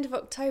 it's at the end of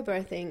October,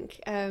 I think.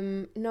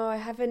 No, I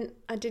haven't.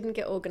 I didn't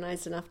get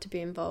organised enough to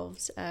be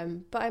involved.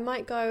 But I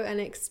might go and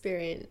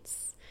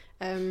experience.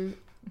 A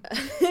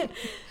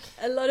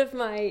lot of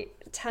my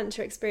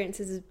tantra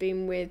experiences has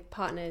been with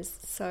partners,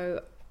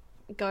 so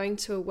going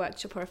to a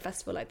workshop or a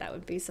festival like that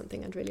would be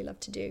something I'd really love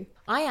to do.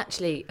 I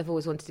actually have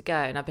always wanted to go,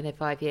 and I've been here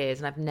 5 years,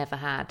 and I've never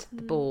had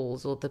the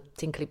balls or the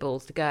tinkly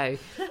balls to go.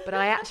 But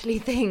I actually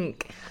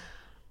think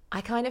I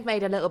kind of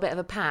made a little bit of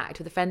a pact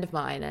with a friend of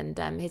mine,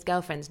 and his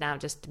girlfriend's now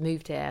just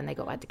moved here, and they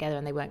got back together,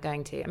 and they weren't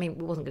going to. I mean, it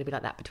wasn't going to be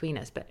like that between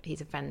us, but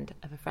he's a friend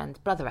of a friend's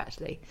brother,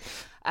 actually.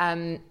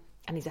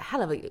 And he's a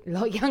hell of a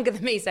lot younger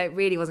than me, so it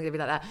really wasn't going to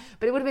be like that.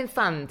 But it would have been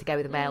fun to go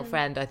with a male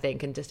friend, I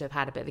think, and just have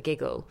had a bit of a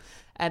giggle.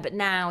 But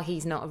now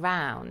he's not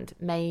around.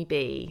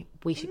 Maybe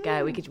we should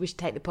go. We should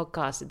take the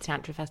podcast at the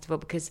Tantra Festival,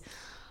 because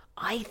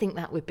I think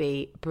that would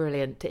be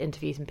brilliant to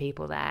interview some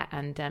people there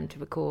and to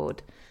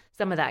record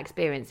some of that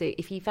experience. So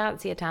if you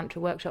fancy a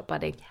Tantra workshop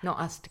buddy, not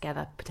us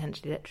together,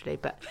 potentially, literally,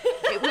 but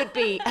it would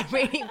be a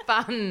really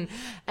fun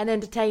and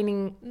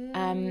entertaining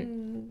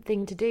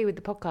thing to do with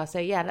the podcast. So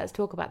yeah, let's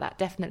talk about that,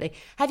 definitely.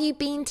 Have you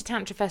been to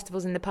Tantra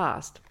festivals in the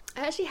past?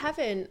 I actually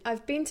haven't.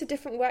 I've been to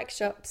different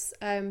workshops,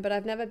 but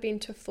I've never been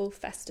to a full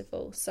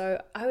festival.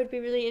 So I would be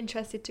really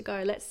interested to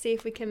go. Let's see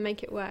if we can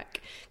make it work,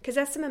 because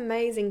there's some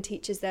amazing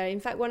teachers there. In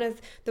fact, one of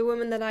the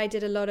women that I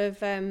did a lot of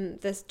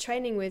this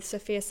training with,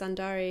 Sophia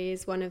Sandari,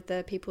 is one of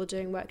the people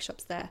doing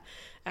workshops there.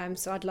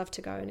 So I'd love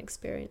to go and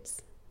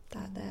experience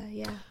that there.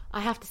 Yeah, I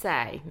have to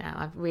say now,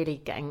 I really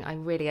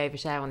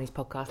overshare on these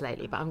podcasts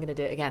lately, but I'm going to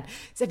do it again.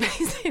 So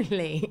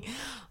basically,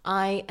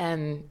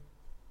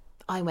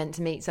 I went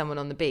to meet someone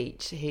on the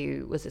beach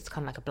who was just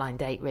kind of like a blind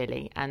date,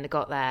 really, and I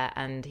got there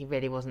and he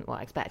really wasn't what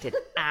I expected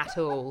at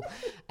all,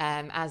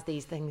 as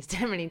these things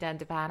generally tend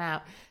to pan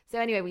out. So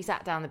anyway, we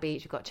sat down on the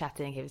beach, we got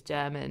chatting, he was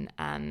German,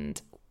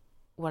 and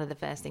one of the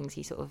first things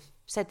he sort of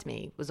said to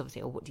me was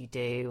obviously, oh, what do you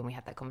do? And we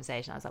had that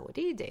conversation. I was like, what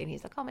do you do? And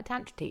he's like, oh, I'm a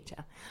tantra teacher.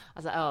 I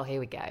was like, oh, here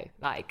we go.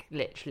 Like,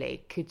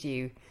 literally, could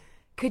you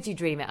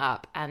dream it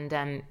up?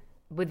 And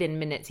within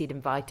minutes he'd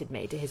invited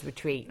me to his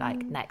retreat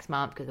next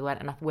month because there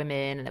weren't enough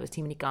women and there was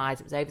too many guys.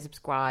 It was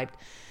oversubscribed.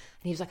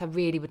 And he was like, I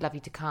really would love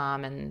you to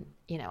come. And,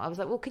 I was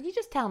like, well, can you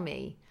just tell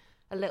me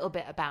a little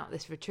bit about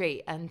this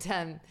retreat?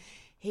 And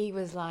he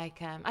was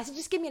like, I said,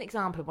 just give me an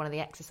example of one of the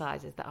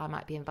exercises that I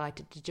might be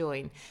invited to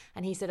join.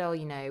 And he said, well,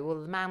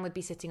 the man would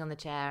be sitting on the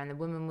chair and the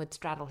woman would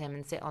straddle him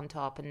and sit on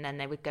top. And then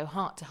they would go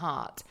heart to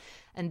heart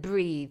and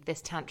breathe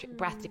this tantric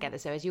breath together.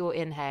 So as you're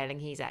inhaling,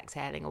 he's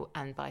exhaling,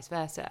 and vice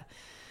versa.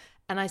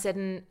 And I said,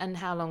 and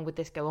how long would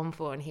this go on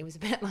for? And he was a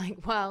bit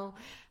like, well,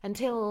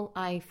 until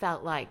I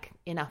felt like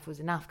enough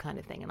was enough kind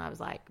of thing. And I was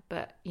like,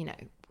 but,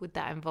 would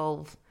that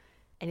involve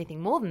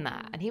anything more than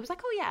that? And he was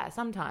like, oh, yeah,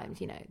 sometimes,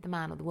 the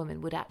man or the woman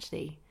would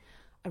actually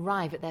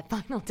arrive at their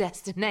final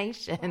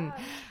destination. Wow.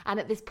 And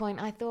at this point,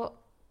 I thought,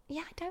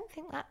 yeah, I don't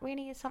think that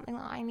really is something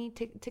that I need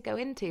to go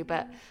into.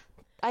 But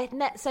I had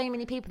met so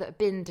many people that have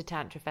been to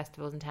Tantra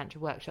festivals and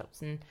Tantra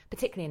workshops, and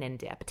particularly in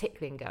India,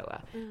 particularly in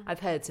Goa. I've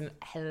heard some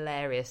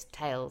hilarious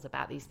tales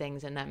about these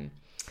things, and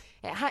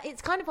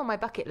it's kind of on my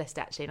bucket list,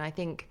 actually. And I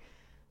think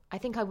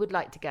I would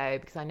like to go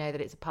because I know that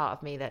it's a part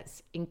of me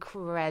that's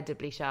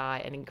incredibly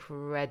shy and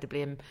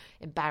incredibly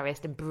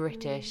embarrassed and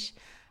British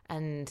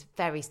and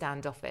very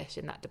standoffish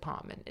in that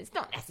department. It's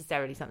not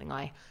necessarily something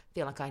I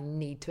feel like I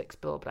need to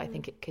explore, but I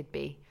think it could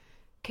be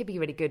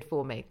really good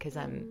for me because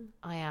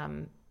I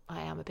am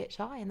a bit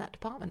shy in that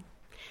department.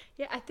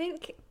 Yeah, I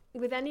think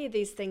with any of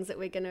these things that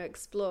we're going to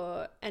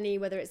explore,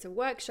 whether it's a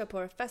workshop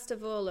or a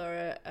festival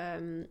or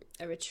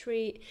a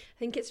retreat, I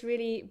think it's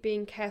really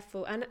being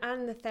careful, and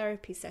the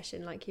therapy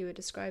session like you were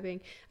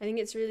describing, I think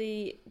it's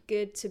really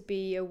good to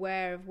be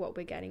aware of what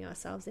we're getting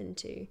ourselves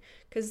into,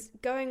 because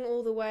going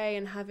all the way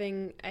and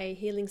having a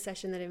healing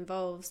session that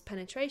involves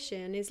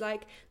penetration is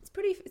like, it's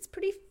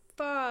pretty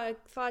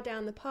far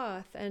down the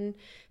path, and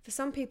for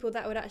some people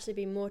that would actually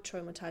be more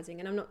traumatizing.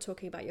 And I'm not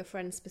talking about your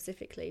friends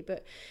specifically,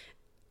 but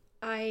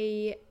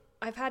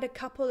I've had a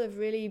couple of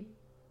really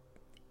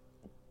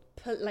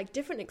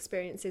different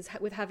experiences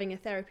with having a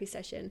therapy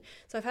session.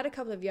 So I've had a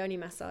couple of Yoni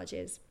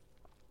massages,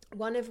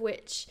 one of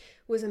which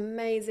was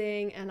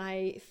amazing, and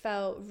I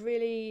felt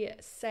really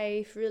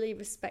safe, really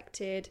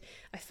respected.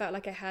 I felt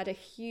like I had a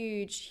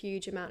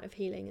huge amount of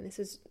healing, and this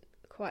was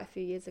quite a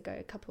few years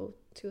ago,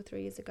 2 or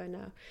 3 years ago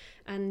now,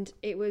 and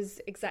it was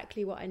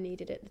exactly what I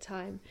needed at the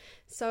time.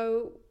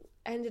 So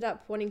I ended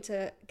up wanting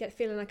to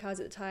feeling like I was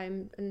at the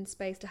time and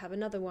space to have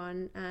another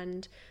one,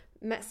 and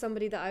met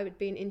somebody that I had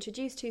been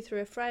introduced to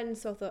through a friend.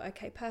 So I thought,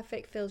 okay,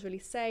 perfect, feels really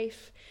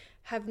safe,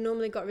 have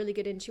normally got really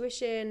good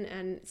intuition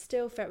and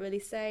still felt really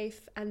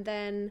safe. And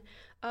then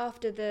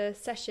after the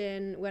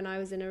session, when I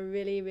was in a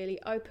really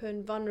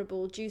open,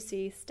 vulnerable,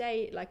 juicy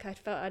state, like I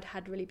felt I'd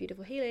had really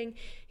beautiful healing,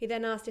 he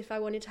then asked if I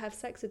wanted to have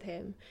sex with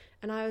him.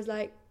 And I was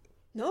like,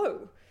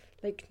 no,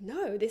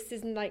 this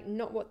isn't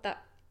not what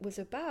that was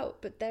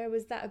about. But there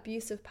was that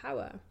abuse of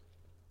power.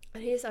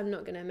 And I'm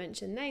not going to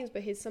mention names,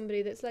 but he's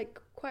somebody that's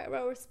quite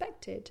well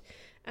respected.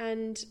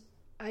 And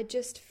I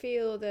just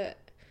feel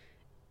that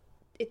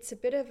it's a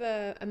bit of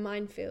a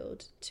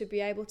minefield to be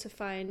able to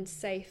find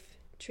safe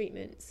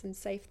treatments and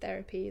safe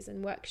therapies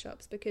and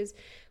workshops, because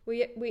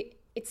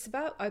it's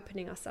about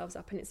opening ourselves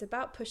up, and it's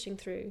about pushing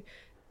through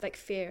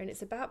fear, and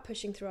it's about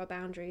pushing through our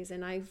boundaries.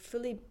 And I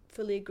fully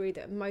agree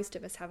that most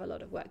of us have a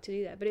lot of work to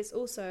do there, but it's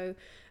also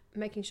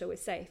making sure we're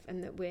safe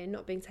and that we're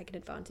not being taken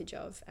advantage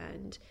of.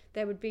 And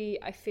there would be,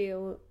 I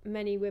feel,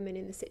 many women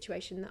in the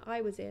situation that I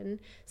was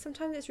in.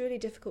 Sometimes it's really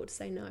difficult to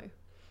say no.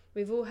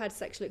 We've all had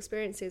sexual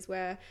experiences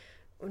where,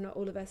 or not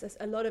all of us,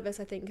 a lot of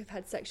us I think have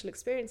had sexual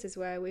experiences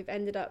where we've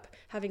ended up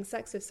having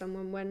sex with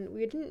someone when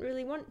we didn't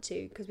really want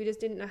to, because we just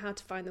didn't know how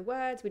to find the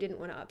words. We didn't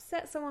want to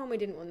upset someone. We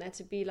didn't want there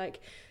to be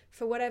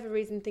for whatever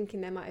reason,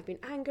 thinking there might have been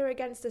anger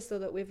against us, or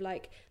that we've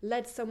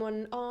led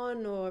someone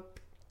on, or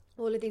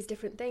all of these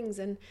different things.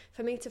 And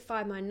for me to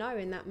find my no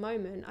in that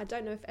moment, I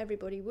don't know if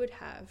everybody would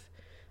have.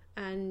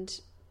 And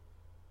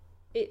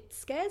it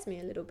scares me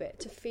a little bit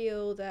to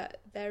feel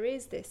that there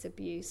is this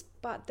abuse,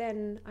 but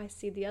then I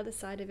see the other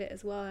side of it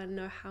as well, and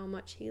know how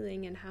much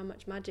healing and how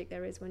much magic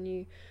there is when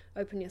you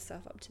open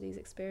yourself up to these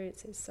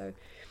experiences. So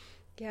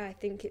yeah, I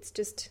think it's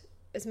just,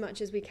 as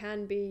much as we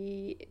can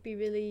be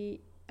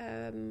really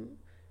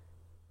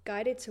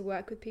guided to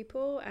work with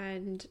people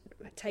and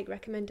take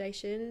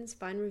recommendations,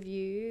 find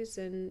reviews,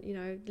 and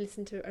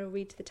listen to or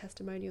read the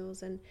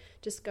testimonials, and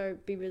just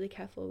be really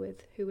careful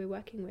with who we're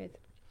working with.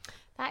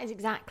 That is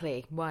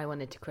exactly why I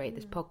wanted to create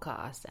this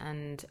podcast.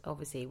 And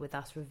obviously with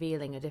us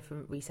revealing a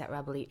different Reset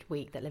Rebel each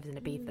week that lives in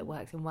Ibiza, that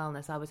works in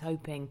wellness, I was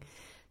hoping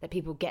that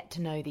people get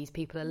to know these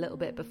people a little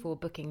bit before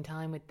booking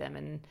time with them.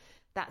 And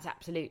that's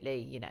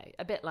absolutely,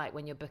 a bit like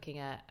when you're booking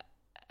a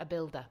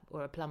builder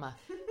or a plumber.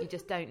 You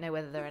just don't know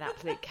whether they're an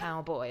absolute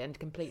cowboy and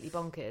completely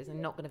bonkers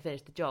and not going to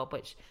finish the job,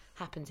 which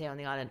happens here on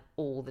the island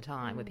all the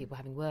time with people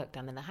having work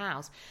done in the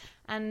house.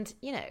 And,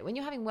 when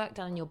you're having work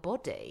done in your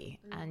body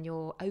and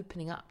you're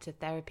opening up to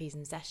therapies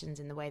and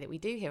sessions in the way that we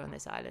do here on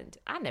this island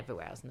and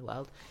everywhere else in the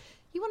world,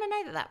 you want to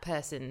know that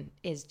person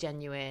is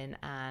genuine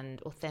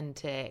and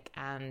authentic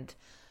and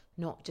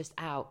not just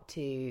out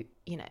to,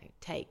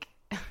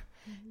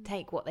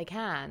 take what they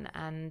can.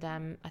 And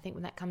I think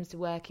when that comes to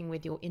working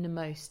with your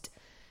innermost,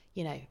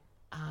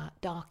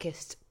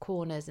 darkest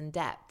corners and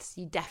depths,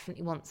 you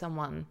definitely want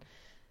someone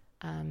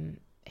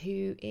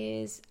who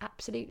is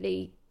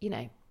absolutely,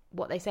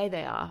 what they say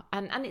they are.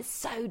 And it's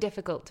so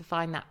difficult to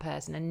find that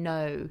person and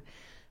know,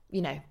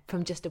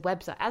 from just a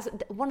website. As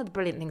one of the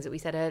brilliant things that we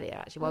said earlier,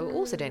 actually, while we were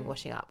also doing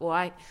Washing Up, or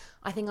I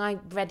think I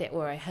read it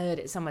or I heard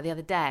it somewhere the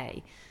other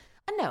day.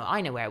 And no, I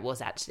know where it was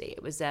actually.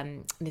 It was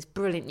this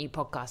brilliant new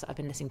podcast that I've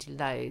been listening to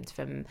loads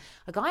from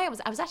a guy. I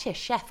was actually a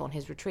chef on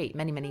his retreat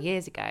many, many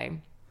years ago.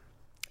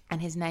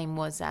 And his name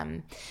was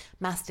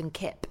Maston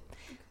Kipp.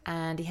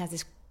 And he has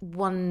this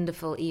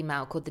wonderful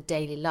email called The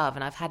Daily Love,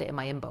 and I've had it in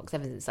my inbox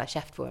ever since I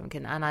chefed for him.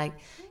 And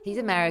he's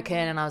American,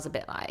 and I was a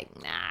bit like,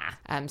 nah,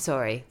 I'm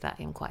sorry, that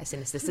I'm quite a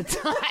synesthete at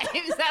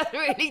times. That's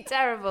really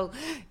terrible.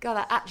 God,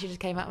 that actually just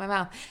came out of my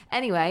mouth.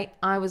 Anyway,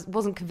 I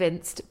wasn't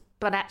convinced,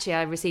 but actually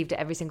I received it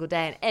every single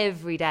day, and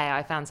every day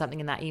I found something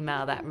in that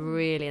email that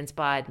really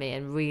inspired me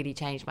and really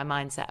changed my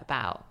mindset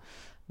about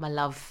my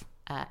love,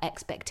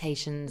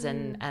 expectations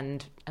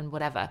and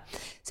whatever.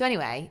 So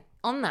anyway,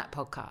 on that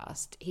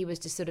podcast, he was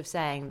just sort of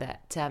saying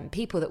that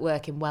people that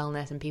work in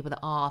wellness and people that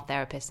are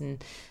therapists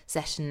and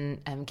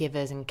session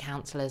givers and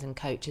counsellors and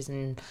coaches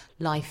and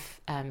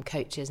life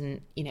coaches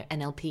and,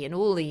 NLP and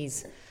all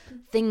these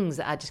things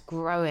that are just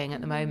growing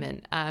at the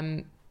moment.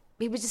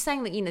 He was just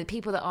saying that, the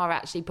people that are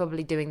actually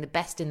probably doing the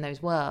best in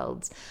those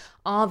worlds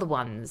are the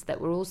ones that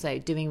were also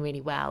doing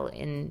really well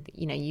in,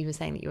 you were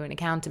saying that you were an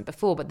accountant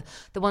before, but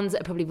the ones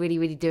that are probably really,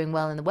 really doing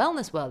well in the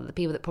wellness world are the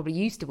people that probably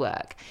used to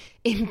work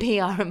in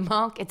PR and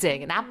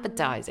marketing and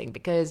advertising,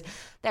 because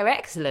they're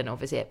excellent,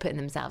 obviously, at putting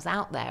themselves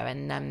out there.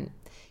 And,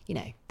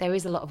 there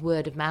is a lot of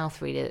word of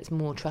mouth really that's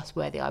more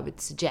trustworthy, I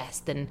would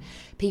suggest, than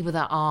people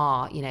that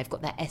are, have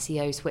got their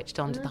SEO switched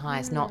on to the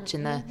highest notch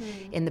in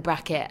the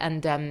bracket,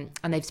 and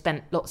they've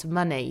spent lots of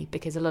money,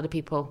 because a lot of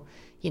people,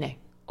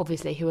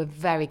 obviously, who are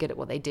very good at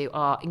what they do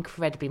are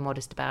incredibly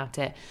modest about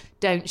it,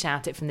 don't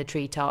shout it from the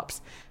treetops,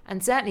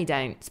 and certainly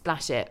don't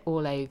splash it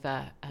all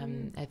over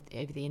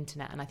over the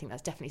internet. And I think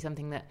that's definitely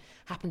something that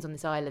happens on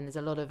this island. There's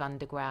a lot of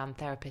underground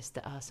therapists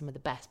that are some of the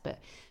best, but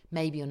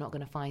maybe you're not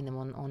going to find them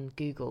on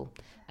Google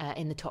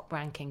in the top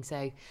ranking.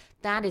 So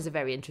that is a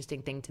very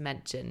interesting thing to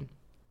mention.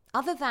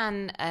 Other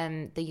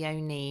than the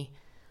Yoni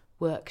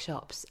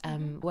workshops,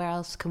 where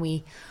else can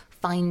we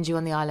find you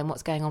on the island?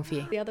 What's going on for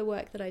you? The other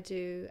work that I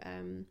do,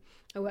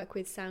 I work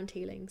with sound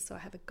healing, so I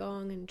have a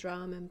gong and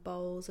drum and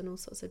bowls and all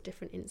sorts of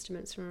different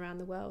instruments from around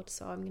the world.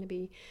 So I'm going to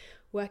be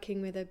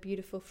working with a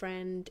beautiful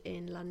friend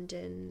in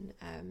London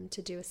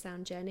to do a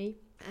sound journey.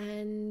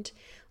 And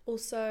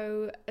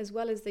also, as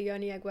well as the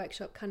Yoni Egg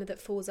workshop, kind of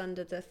that falls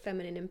under the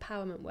feminine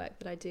empowerment work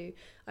that I do,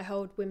 I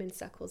hold women's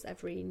circles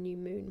every new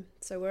moon.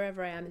 So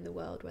wherever I am in the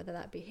world, whether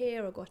that be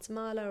here or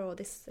Guatemala or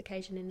this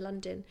occasion in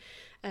London,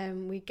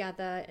 we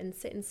gather and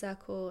sit in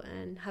circle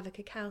and have a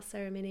cacao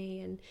ceremony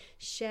and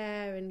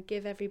share and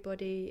give every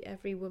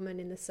woman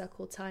in the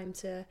circle time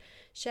to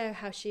share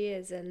how she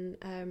is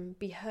and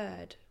be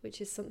heard,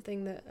 which is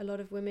something that a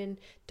lot of women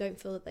don't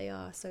feel that they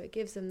are. So it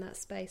gives them that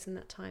space and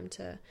that time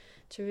to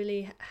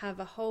really have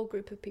a whole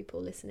group of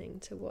people listening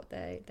to what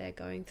they're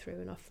going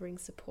through and offering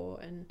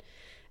support. And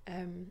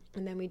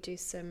then we do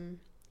some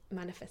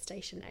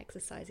manifestation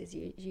exercises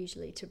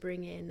usually to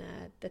bring in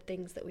the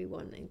things that we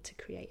want to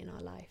create in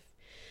our life.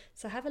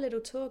 So I have a little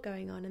tour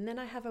going on, and then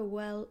I have a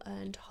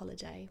well-earned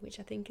holiday, which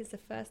I think is the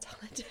first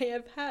holiday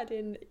I've had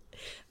in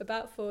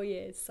about 4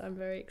 years, so I'm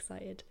very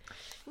excited.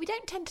 We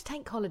don't tend to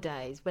take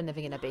holidays when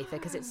living in Ibiza,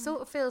 because it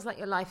sort of feels like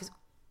your life is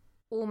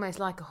almost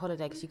like a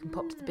holiday, because you can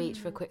pop to the beach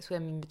for a quick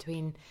swim in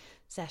between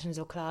sessions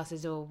or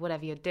classes or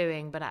whatever you're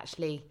doing, but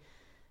actually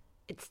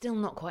it's still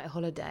not quite a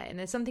holiday. And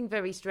there's something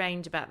very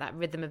strange about that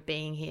rhythm of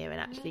being here and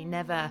actually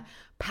never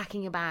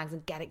packing your bags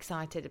and get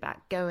excited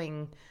about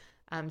going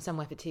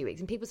somewhere for 2 weeks.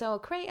 And people say, oh,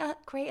 create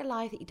a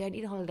life that you don't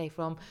need a holiday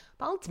from.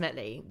 But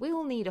ultimately, we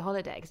all need a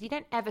holiday, because you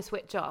don't ever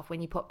switch off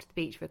when you pop to the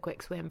beach for a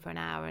quick swim for an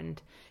hour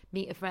and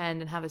meet a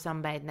friend and have a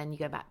sunbathe, and then you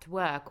go back to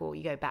work or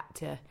you go back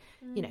to,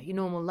 your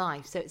normal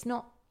life. So it's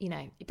not,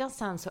 it does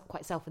sound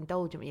quite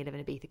self-indulgent when you live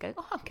in Ibiza, going,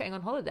 oh, I'm going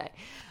on holiday.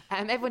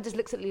 Everyone just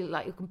looks at you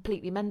like you're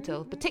completely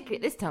mental, particularly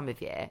at this time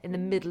of year, in the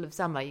middle of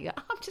summer. You go,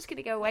 oh, I'm just going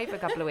to go away for a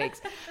couple of weeks.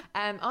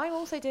 I'm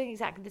also doing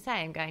exactly the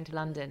same, going to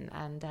London,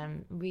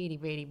 and really,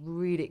 really,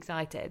 really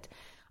excited.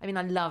 I mean,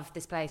 I love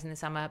this place in the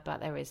summer, but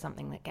there is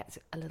something that gets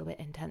a little bit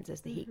intense as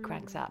the heat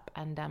cranks up.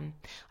 And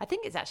I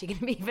think it's actually going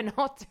to be even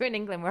hotter in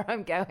England where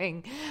I'm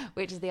going,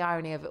 which is the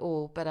irony of it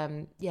all. But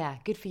yeah,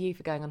 good for you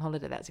for going on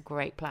holiday. That's a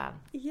great plan.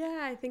 Yeah,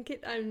 I think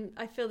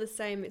I feel the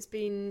same. It's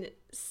been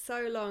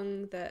so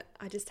long that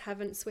I just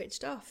haven't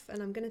switched off,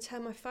 and I'm going to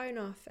turn my phone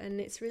off. And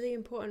it's really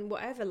important,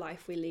 whatever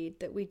life we lead,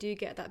 that we do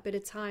get that bit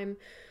of time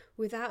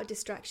without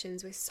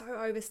distractions. We're so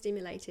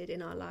overstimulated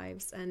in our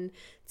lives, and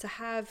to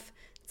have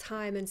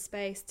time and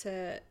space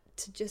to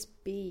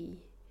just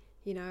be,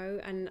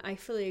 and I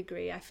fully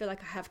agree. I feel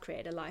like I have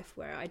created a life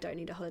where I don't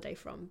need a holiday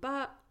from,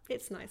 but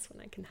it's nice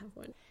when I can have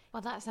one.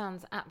 Well, that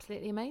sounds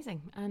absolutely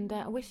amazing. And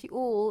I wish you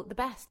all the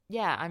best.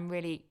 Yeah, I'm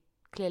really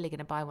clearly going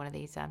to buy one of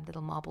these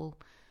little marble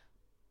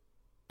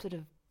sort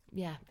of,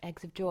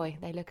 eggs of joy.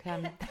 They look...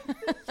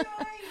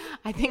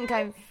 I think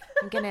I'm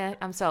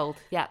sold.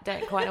 Yeah,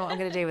 don't quite know what I'm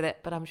going to do with it,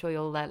 but I'm sure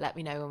you'll let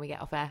me know when we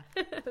get off air.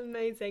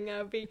 Amazing.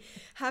 I'll be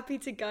happy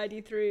to guide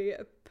you through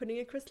putting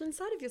a crystal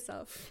inside of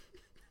yourself.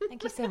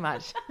 Thank you so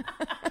much.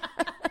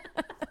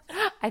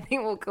 I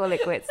think we'll call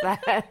it quits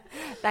there.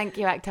 Thank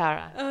you,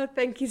 Arktara. Oh,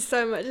 thank you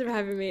so much for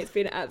having me. It's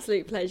been an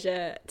absolute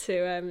pleasure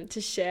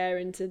to share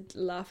and to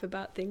laugh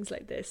about things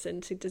like this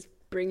and to just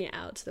bring it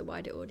out to the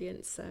wider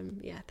audience.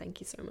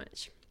 Thank you so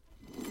much.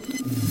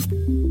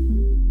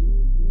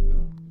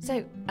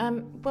 So,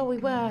 we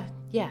were,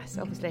 yes,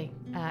 obviously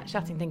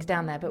shutting things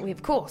down there, but we,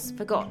 of course,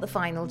 forgot the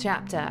final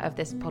chapter of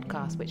this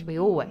podcast, which we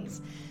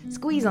always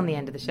squeeze on the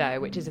end of the show,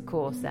 which is, of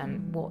course,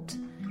 what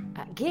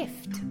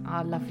gift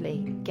our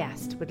lovely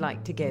guest would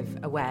like to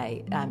give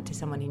away to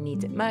someone who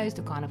needs it most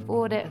or can't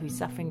afford it, who's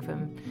suffering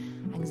from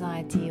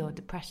anxiety or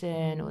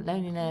depression or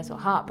loneliness or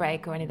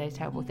heartbreak or any of those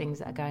terrible things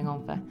that are going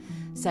on for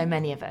so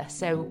many of us.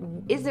 So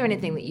is there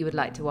anything that you would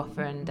like to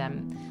offer, and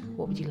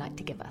what would you like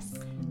to give us?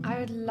 I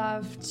would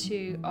love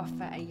to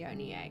offer a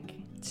Yoni egg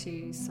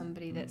to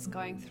somebody that's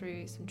going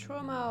through some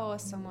trauma, or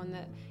someone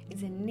that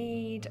is in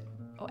need,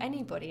 or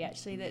anybody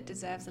actually that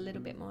deserves a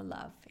little bit more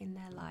love in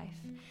their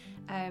life.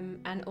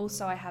 And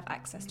also I have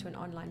access to an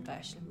online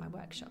version of my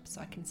workshop,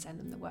 so I can send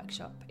them the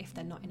workshop if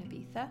they're not in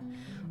Ibiza,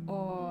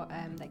 or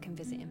they can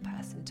visit in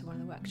person to one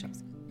of the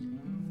workshops.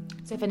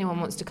 So if anyone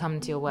wants to come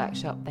to your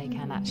workshop, they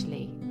can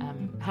actually,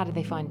 how do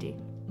they find you?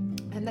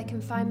 And they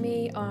can find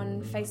me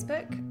on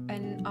Facebook,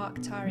 and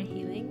Arktara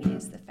Healing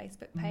is the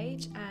Facebook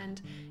page,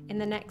 and in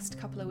the next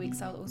couple of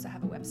weeks I'll also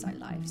have a website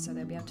live, so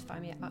they'll be able to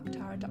find me at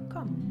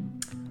arktara.com.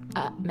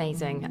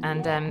 Amazing.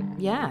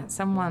 And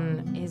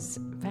someone is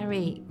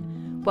very,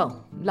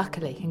 well,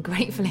 luckily and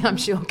gratefully, I'm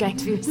sure, going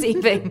to be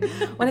receiving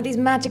one of these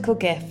magical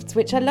gifts,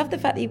 which I love the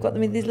fact that you've got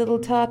them in these little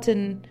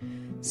tartan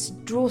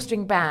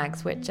drawstring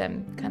bags, which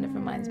kind of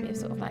reminds me of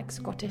sort of like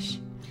Scottish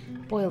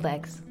boiled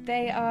eggs.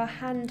 They are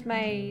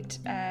handmade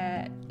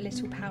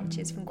little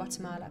pouches from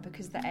Guatemala,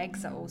 because the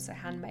eggs are also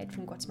handmade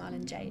from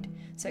Guatemalan jade.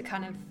 So it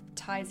kind of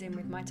ties in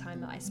with my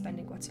time that I spend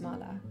in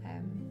Guatemala.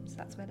 So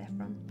that's where they're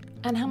from.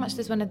 And how much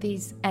does one of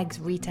these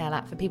eggs retail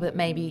at for people that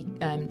maybe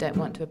don't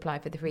want to apply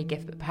for the free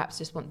gift but perhaps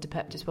just want to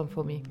purchase one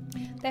from you?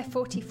 They're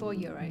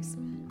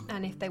 €44.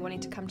 And if they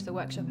wanted to come to the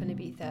workshop in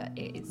Ibiza,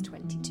 it is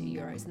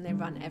 €22, and they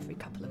run every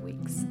couple of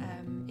weeks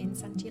in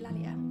Santa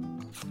Eulalia.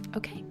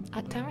 Okay,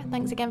 Arktara,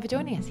 thanks again for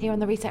joining us here on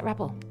the Reset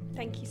Rebel.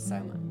 Thank you so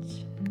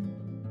much.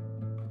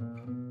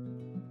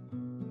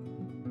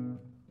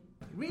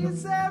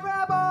 Reset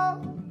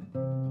Rebel.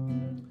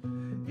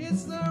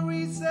 It's the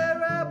Reset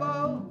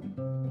Rebel.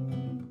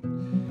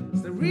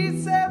 It's the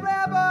Reset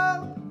Rebel.